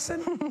this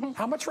Dyson,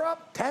 how much, Rob?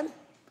 $10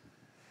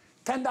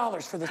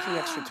 for the 3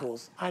 extra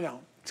tools. I know.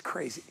 It's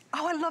crazy.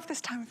 Oh, I love this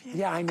time of year.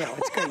 Yeah, I know.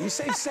 It's great. You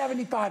save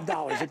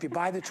 $75 if you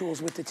buy the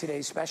tools with the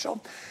Today's Special.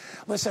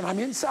 Listen, I'm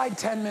inside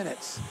 10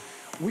 minutes.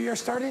 We are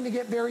starting to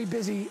get very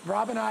busy.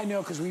 Rob and I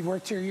know, because we've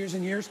worked here years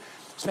and years,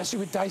 especially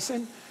with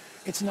Dyson.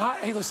 It's not,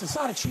 hey, listen, it's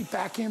not a cheap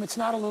vacuum. It's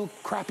not a little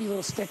crappy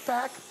little stick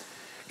vac.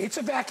 It's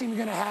a vacuum you're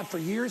going to have for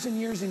years and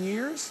years and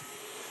years.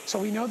 So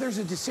we know there's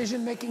a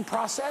decision-making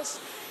process.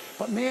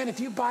 But, man,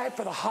 if you buy it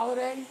for the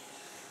holiday,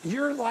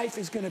 your life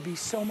is going to be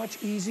so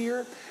much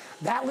easier.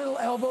 That little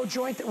elbow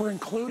joint that we're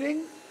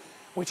including,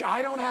 which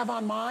I don't have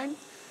on mine,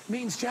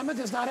 means Gemma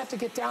does not have to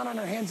get down on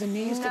her hands and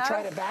knees to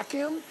try to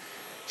vacuum.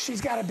 She's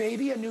got a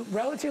baby,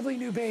 relatively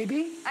new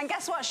baby. And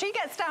guess what? She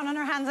gets down on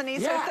her hands and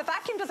knees, so if the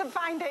vacuum doesn't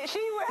find it, she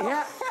will.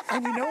 Yeah,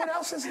 and you know what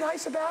else is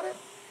nice about it?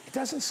 It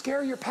doesn't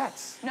scare your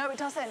pets. No, it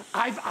doesn't.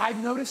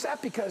 I've noticed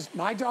that because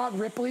my dog,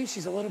 Ripley,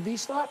 she's a little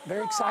beast-lot,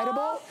 very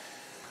excitable.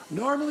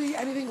 Normally,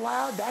 anything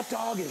loud, that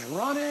dog is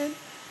running.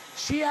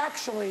 She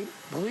actually,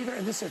 believe it,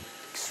 and this is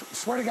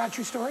swear to God,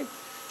 true story,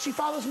 she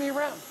follows me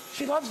around.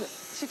 She loves it.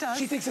 She does.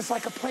 She thinks it's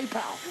like a play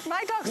pal.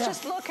 My dogs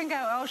just look and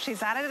go, oh,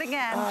 she's at it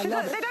again. They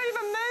don't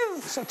even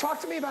move. So talk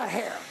to me about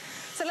hair.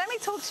 So let me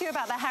talk to you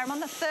about the hair. I'm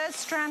on the 3rd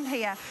strand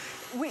here.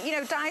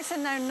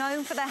 Dyson, they're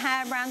known for their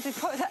hair brands. We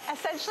put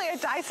essentially a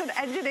Dyson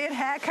engineered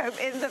hair comb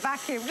in the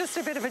vacuum, just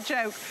a bit of a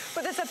joke.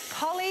 But there's a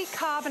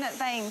polycarbonate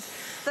veins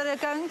that are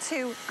going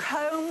to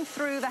comb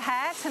through the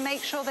hair to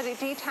make sure that it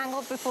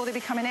detangles before they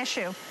become an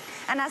issue.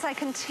 And as I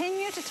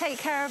continue to take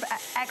care of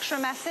extra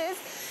messes,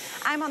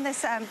 I'm on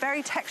this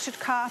very textured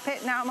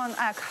carpet. Now I'm on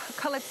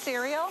colored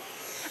cereal.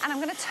 And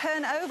I'm going to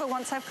turn over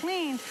once I've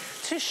cleaned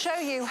to show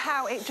you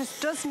how it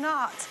just does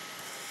not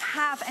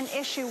have an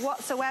issue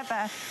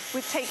whatsoever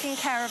with taking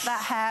care of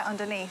that hair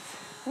underneath.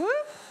 Woo!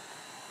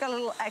 Got a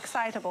little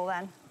excitable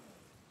then.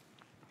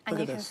 And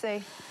you can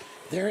see.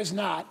 There is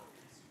not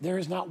There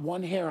is not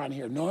one hair on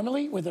here.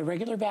 Normally, with a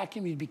regular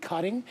vacuum, you'd be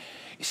cutting.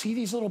 You see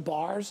these little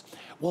bars?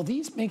 Well,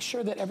 these make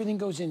sure that everything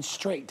goes in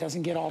straight,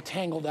 doesn't get all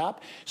tangled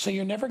up, so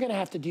you're never gonna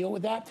have to deal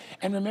with that.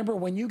 And remember,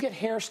 when you get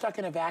hair stuck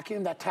in a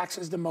vacuum, that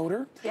taxes the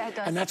motor. Yeah, it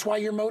does. And that's why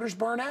your motors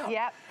burn out.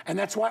 Yep. And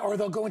that's why, or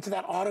they'll go into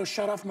that auto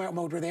shut-off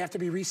mode where they have to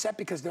be reset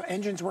because the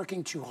engine's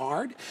working too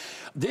hard.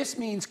 This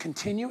means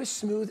continuous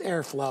smooth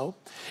airflow.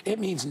 It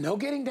means no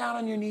getting down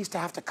on your knees to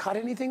have to cut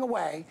anything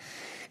away.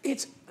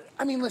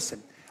 I mean,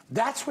 listen,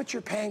 that's what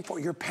you're paying for.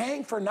 You're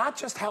paying for not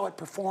just how it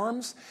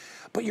performs,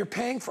 but you're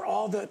paying for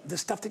all the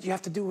stuff that you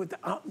have to do with,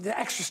 the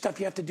extra stuff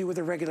you have to do with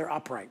a regular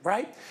upright,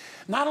 right?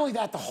 Not only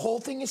that, the whole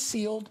thing is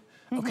sealed.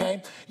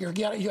 Okay, you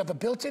have a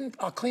built-in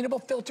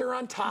cleanable filter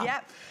on top.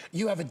 Yep.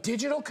 You have a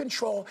digital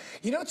control.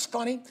 You know what's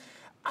funny?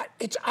 I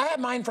had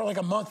mine for like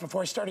a month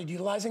before I started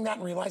utilizing that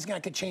and realizing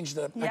I could change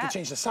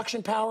the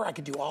suction power. I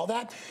could do all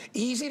that.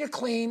 Easy to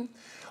clean.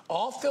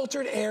 All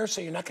filtered air,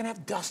 so you're not gonna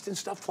have dust and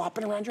stuff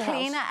flopping around your house.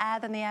 Cleaner air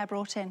than the air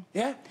brought in.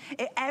 Yeah.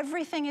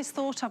 Everything is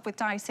thought of with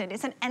Dyson.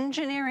 It's an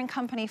engineering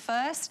company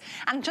first.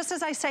 And just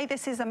as I say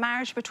this is a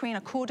marriage between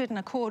a corded and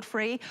a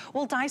cord-free,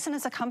 well, Dyson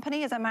as a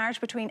company is a marriage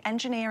between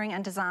engineering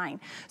and design.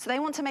 So they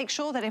want to make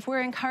sure that if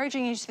we're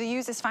encouraging you to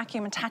use this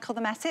vacuum and tackle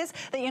the messes,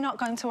 that you're not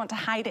going to want to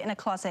hide it in a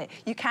closet.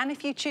 You can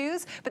if you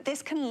choose, but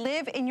this can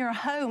live in your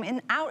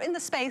home, out in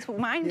the space, what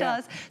mine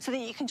does, so that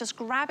you can just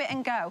grab it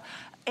and go.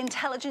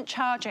 Intelligent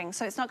charging,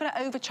 so it's not going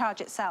to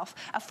overcharge itself.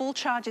 A full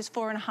charge is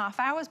 4.5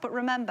 hours, but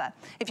remember,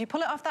 if you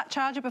pull it off that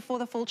charger before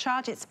the full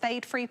charge, it's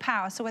fade-free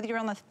power, so whether you're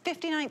on the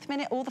 59th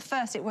minute or the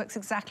first, it works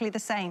exactly the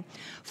same.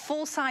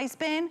 Full-size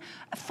bin,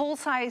 a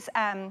full-size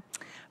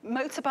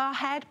motor bar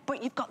head,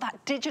 but you've got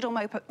that digital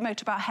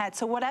motor bar head,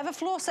 so whatever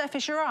floor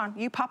surface you're on,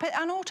 you pop it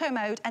on auto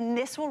mode, and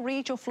this will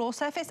read your floor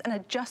surface and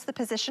adjust the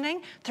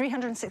positioning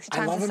 360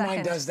 times a second. I love when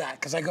mine does that,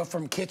 because I go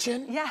from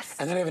kitchen,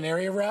 and then I have an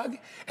area rug,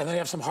 and then I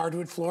have some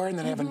hardwood floor, and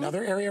then I have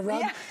another area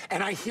rug,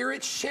 and I hear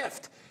it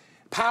shift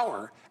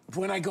power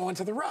when I go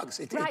into the rugs.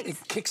 It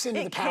kicks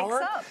into the power.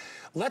 Kicks up.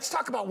 Let's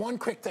talk about one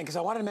quick thing, because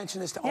I wanted to mention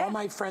this to all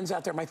my friends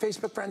out there, my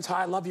Facebook friends.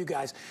 Hi, I love you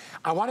guys.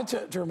 I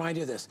wanted to remind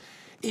you of this.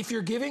 If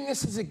you're giving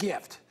this as a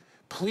gift,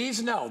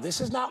 please know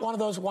this is not one of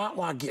those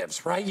want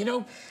gifts, right? You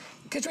know,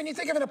 because when you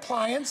think of an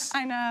appliance,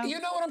 I know. You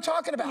know what I'm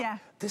talking about. Yeah.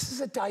 This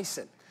is a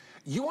Dyson.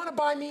 You want to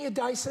buy me a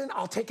Dyson?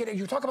 I'll take it.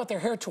 You talk about their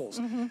hair tools.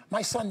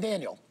 My son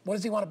Daniel, what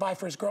does he want to buy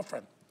for his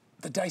girlfriend?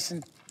 The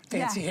Dyson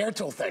fancy hair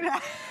tool thing.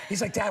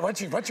 He's like, Dad,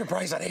 what's your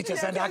price on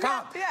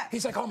HSN.com?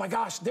 He's like, oh my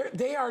gosh,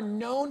 they are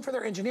known for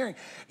their engineering.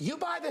 You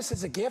buy this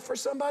as a gift for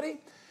somebody,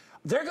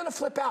 they're gonna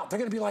flip out. They're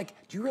gonna be like,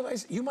 do you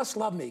realize you must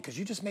love me because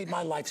you just made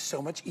my life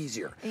so much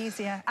easier.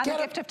 Easier, and a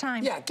gift of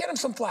time. Yeah, get them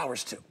some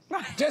flowers too.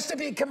 Just to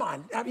be, come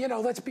on, you know,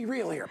 let's be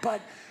real here.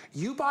 But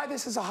you buy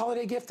this as a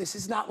holiday gift, this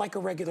is not like a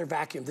regular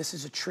vacuum, this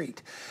is a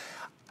treat.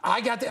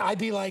 I'd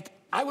be like,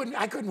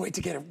 I couldn't wait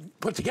to get it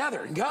put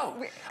together and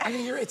go. I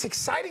mean, it's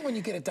exciting when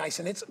you get a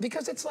Dyson. It's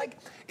because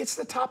it's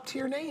the top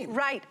tier name.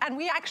 Right, and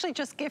we actually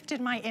just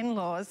gifted my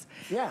in-laws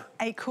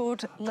a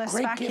cordless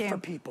vacuum. Great gift for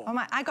people. Oh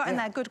my, I got in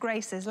their good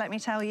graces, let me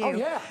tell you. Oh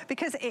yeah.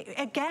 Because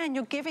again,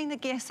 you're giving the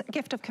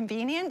gift of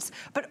convenience,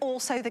 but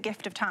also the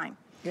gift of time.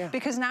 Yeah.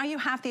 Because now you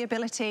have the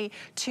ability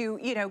to,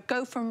 you know,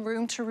 go from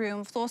room to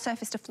room, floor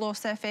surface to floor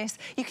surface.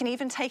 You can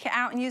even take it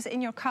out and use it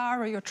in your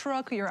car or your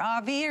truck or your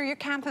RV or your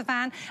camper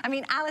van. I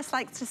mean, Alice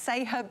likes to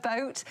say her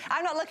boat.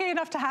 I'm not lucky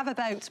enough to have a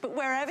boat, but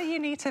wherever you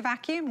need to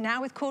vacuum,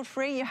 now with cord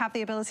free, you have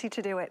the ability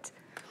to do it.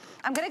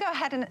 I'm gonna go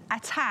ahead and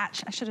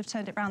attach, I should have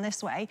turned it around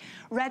this way.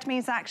 Red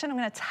means action. I'm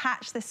gonna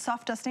attach this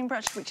soft dusting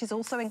brush, which is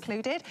also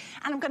included,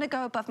 and I'm gonna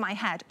go above my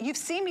head. You've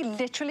seen me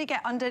literally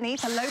get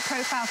underneath a low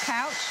profile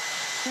couch.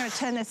 I'm gonna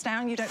turn this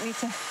down. You don't need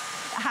to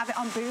have it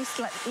on boost.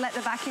 Let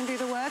the vacuum do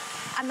the work.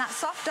 And that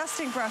soft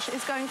dusting brush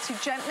is going to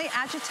gently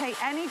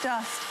agitate any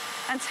dust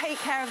and take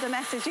care of the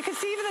message. You can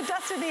see even the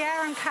dust in the air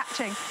I'm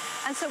catching.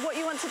 And so what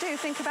you want to do,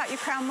 think about your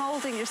crown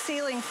molding, your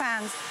ceiling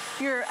fans,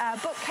 your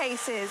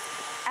bookcases,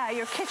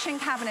 your kitchen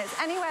cabinets,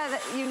 anywhere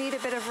that you need a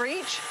bit of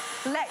reach,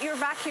 let your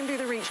vacuum do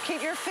the reach.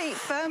 Keep your feet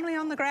firmly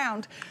on the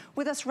ground.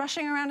 With us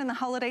rushing around in the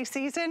holiday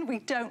season, we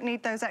don't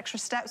need those extra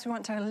steps. We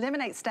want to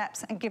eliminate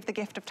steps and give the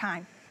gift of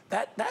time.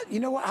 You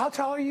know what, how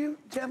tall are you,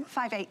 Jim?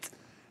 5'8".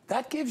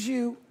 That gives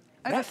you...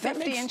 Over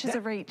 50 inches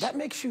of reach. That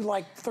makes you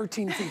like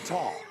 13 feet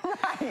tall.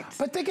 Right.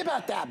 But think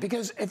about that,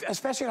 because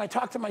especially when I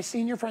talk to my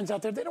senior friends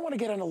out there, they don't want to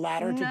get on a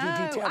ladder to do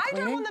detail cleaning. I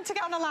don't want them to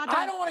get on a ladder.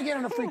 I don't want to get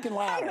on a freaking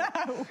ladder.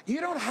 I know.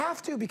 You don't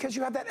have to, because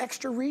you have that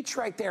extra reach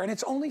right there, and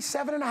it's only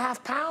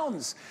 7.5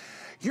 pounds.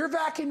 Your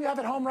vacuum you have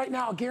at home right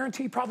now, I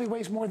guarantee probably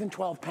weighs more than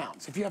 12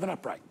 pounds if you have an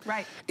upright.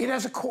 Right. It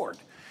has a cord.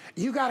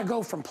 You got to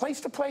go from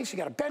place to place. You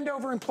got to bend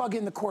over and plug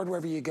in the cord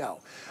wherever you go.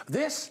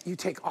 This, you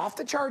take off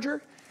the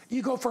charger,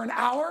 you go for an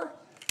hour,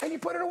 and you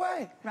put it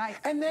away. Right.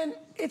 And then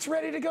it's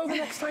ready to go the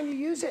next time you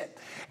use it.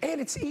 And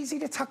it's easy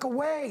to tuck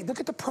away. Look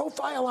at the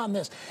profile on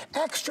this.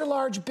 Extra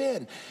large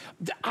bin.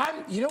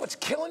 You know what's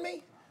killing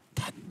me?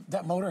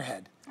 That motor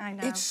head. I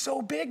know. It's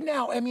so big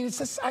now. I mean, it's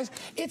the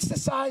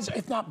size,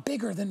 if not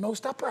bigger than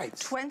most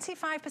uprights.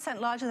 25%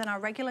 larger than our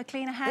regular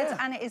cleaner heads,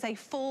 and it is a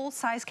full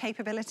size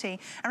capability.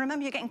 And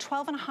remember, you're getting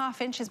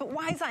 12.5 inches, but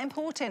why is that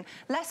important?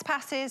 Less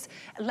passes,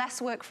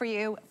 less work for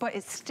you, but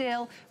it's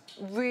still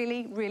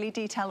really, really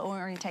detail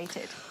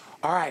orientated.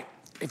 All right.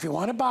 If you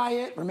want to buy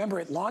it, remember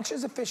it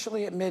launches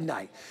officially at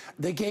midnight.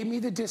 They gave me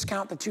the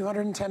discount, the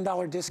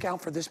 $210 discount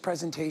for this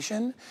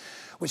presentation,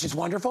 which is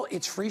wonderful.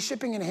 It's free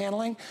shipping and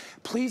handling.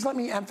 Please let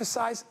me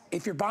emphasize,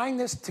 if you're buying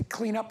this to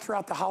clean up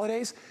throughout the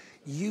holidays,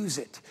 use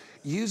it.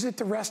 Use it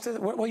the rest of the,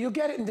 well, you'll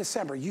get it in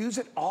December. Use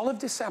it all of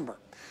December.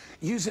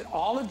 Use it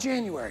all of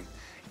January.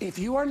 If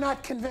you are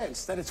not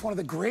convinced that it's one of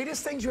the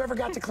greatest things you ever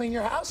got to clean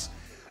your house,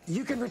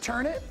 you can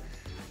return it.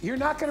 You're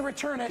not going to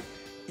return it.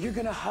 You're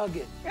gonna hug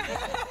it.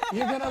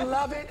 You're gonna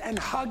love it and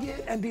hug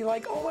it and be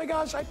like, oh my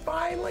gosh, I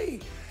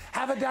finally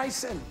have a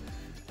Dyson.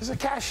 There's a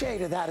cachet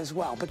to that as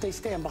well, but they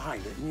stand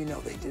behind it, and you know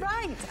they do.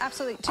 Right,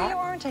 absolutely. 2-year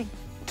warranty.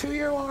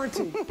 2-year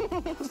warranty.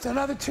 It's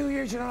another 2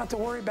 years, you don't have to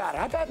worry about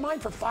it. I've had mine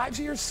for 5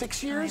 years,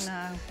 6 years.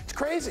 I know. It's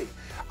crazy.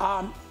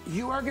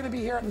 You are gonna be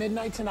here at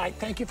midnight tonight.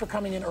 Thank you for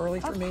coming in early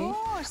for me. Of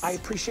course. I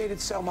appreciate it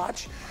so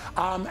much.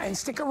 And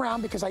stick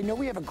around because I know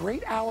we have a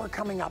great hour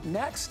coming up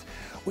next.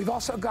 We've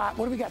also got,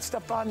 what do we got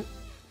stuff on?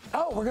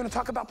 Oh, we're going to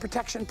talk about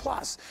Protection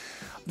Plus.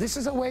 This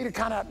is a way to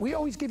kind of, we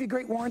always give you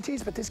great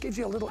warranties, but this gives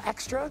you a little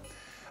extra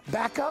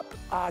backup,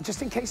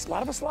 just in case. A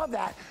lot of us love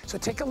that. So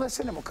take a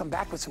listen, and we'll come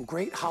back with some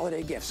great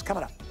holiday gifts.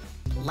 Coming up.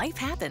 Life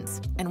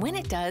happens, and when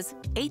it does,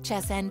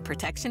 HSN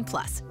Protection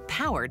Plus,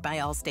 powered by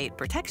Allstate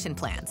Protection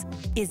Plans,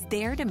 is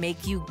there to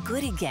make you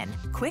good again,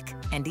 quick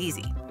and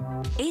easy.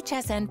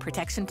 HSN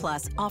Protection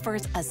Plus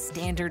offers a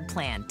standard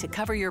plan to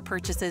cover your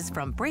purchases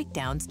from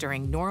breakdowns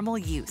during normal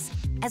use,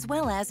 as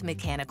well as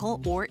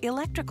mechanical or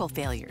electrical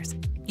failures.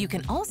 You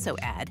can also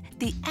add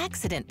the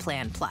Accident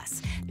Plan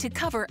Plus to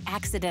cover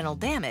accidental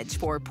damage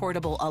for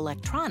portable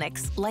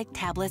electronics like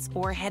tablets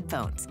or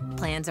headphones.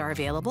 Plans are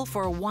available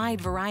for a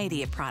wide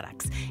variety of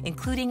products,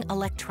 including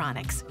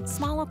electronics,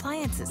 small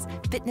appliances,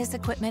 fitness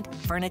equipment,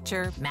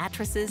 furniture,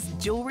 mattresses,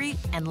 jewelry,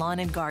 and lawn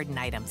and garden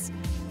items.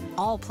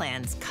 All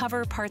plans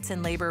cover parts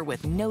and labor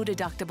with no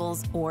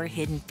deductibles or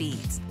hidden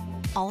fees.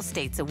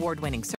 Allstate's award-winning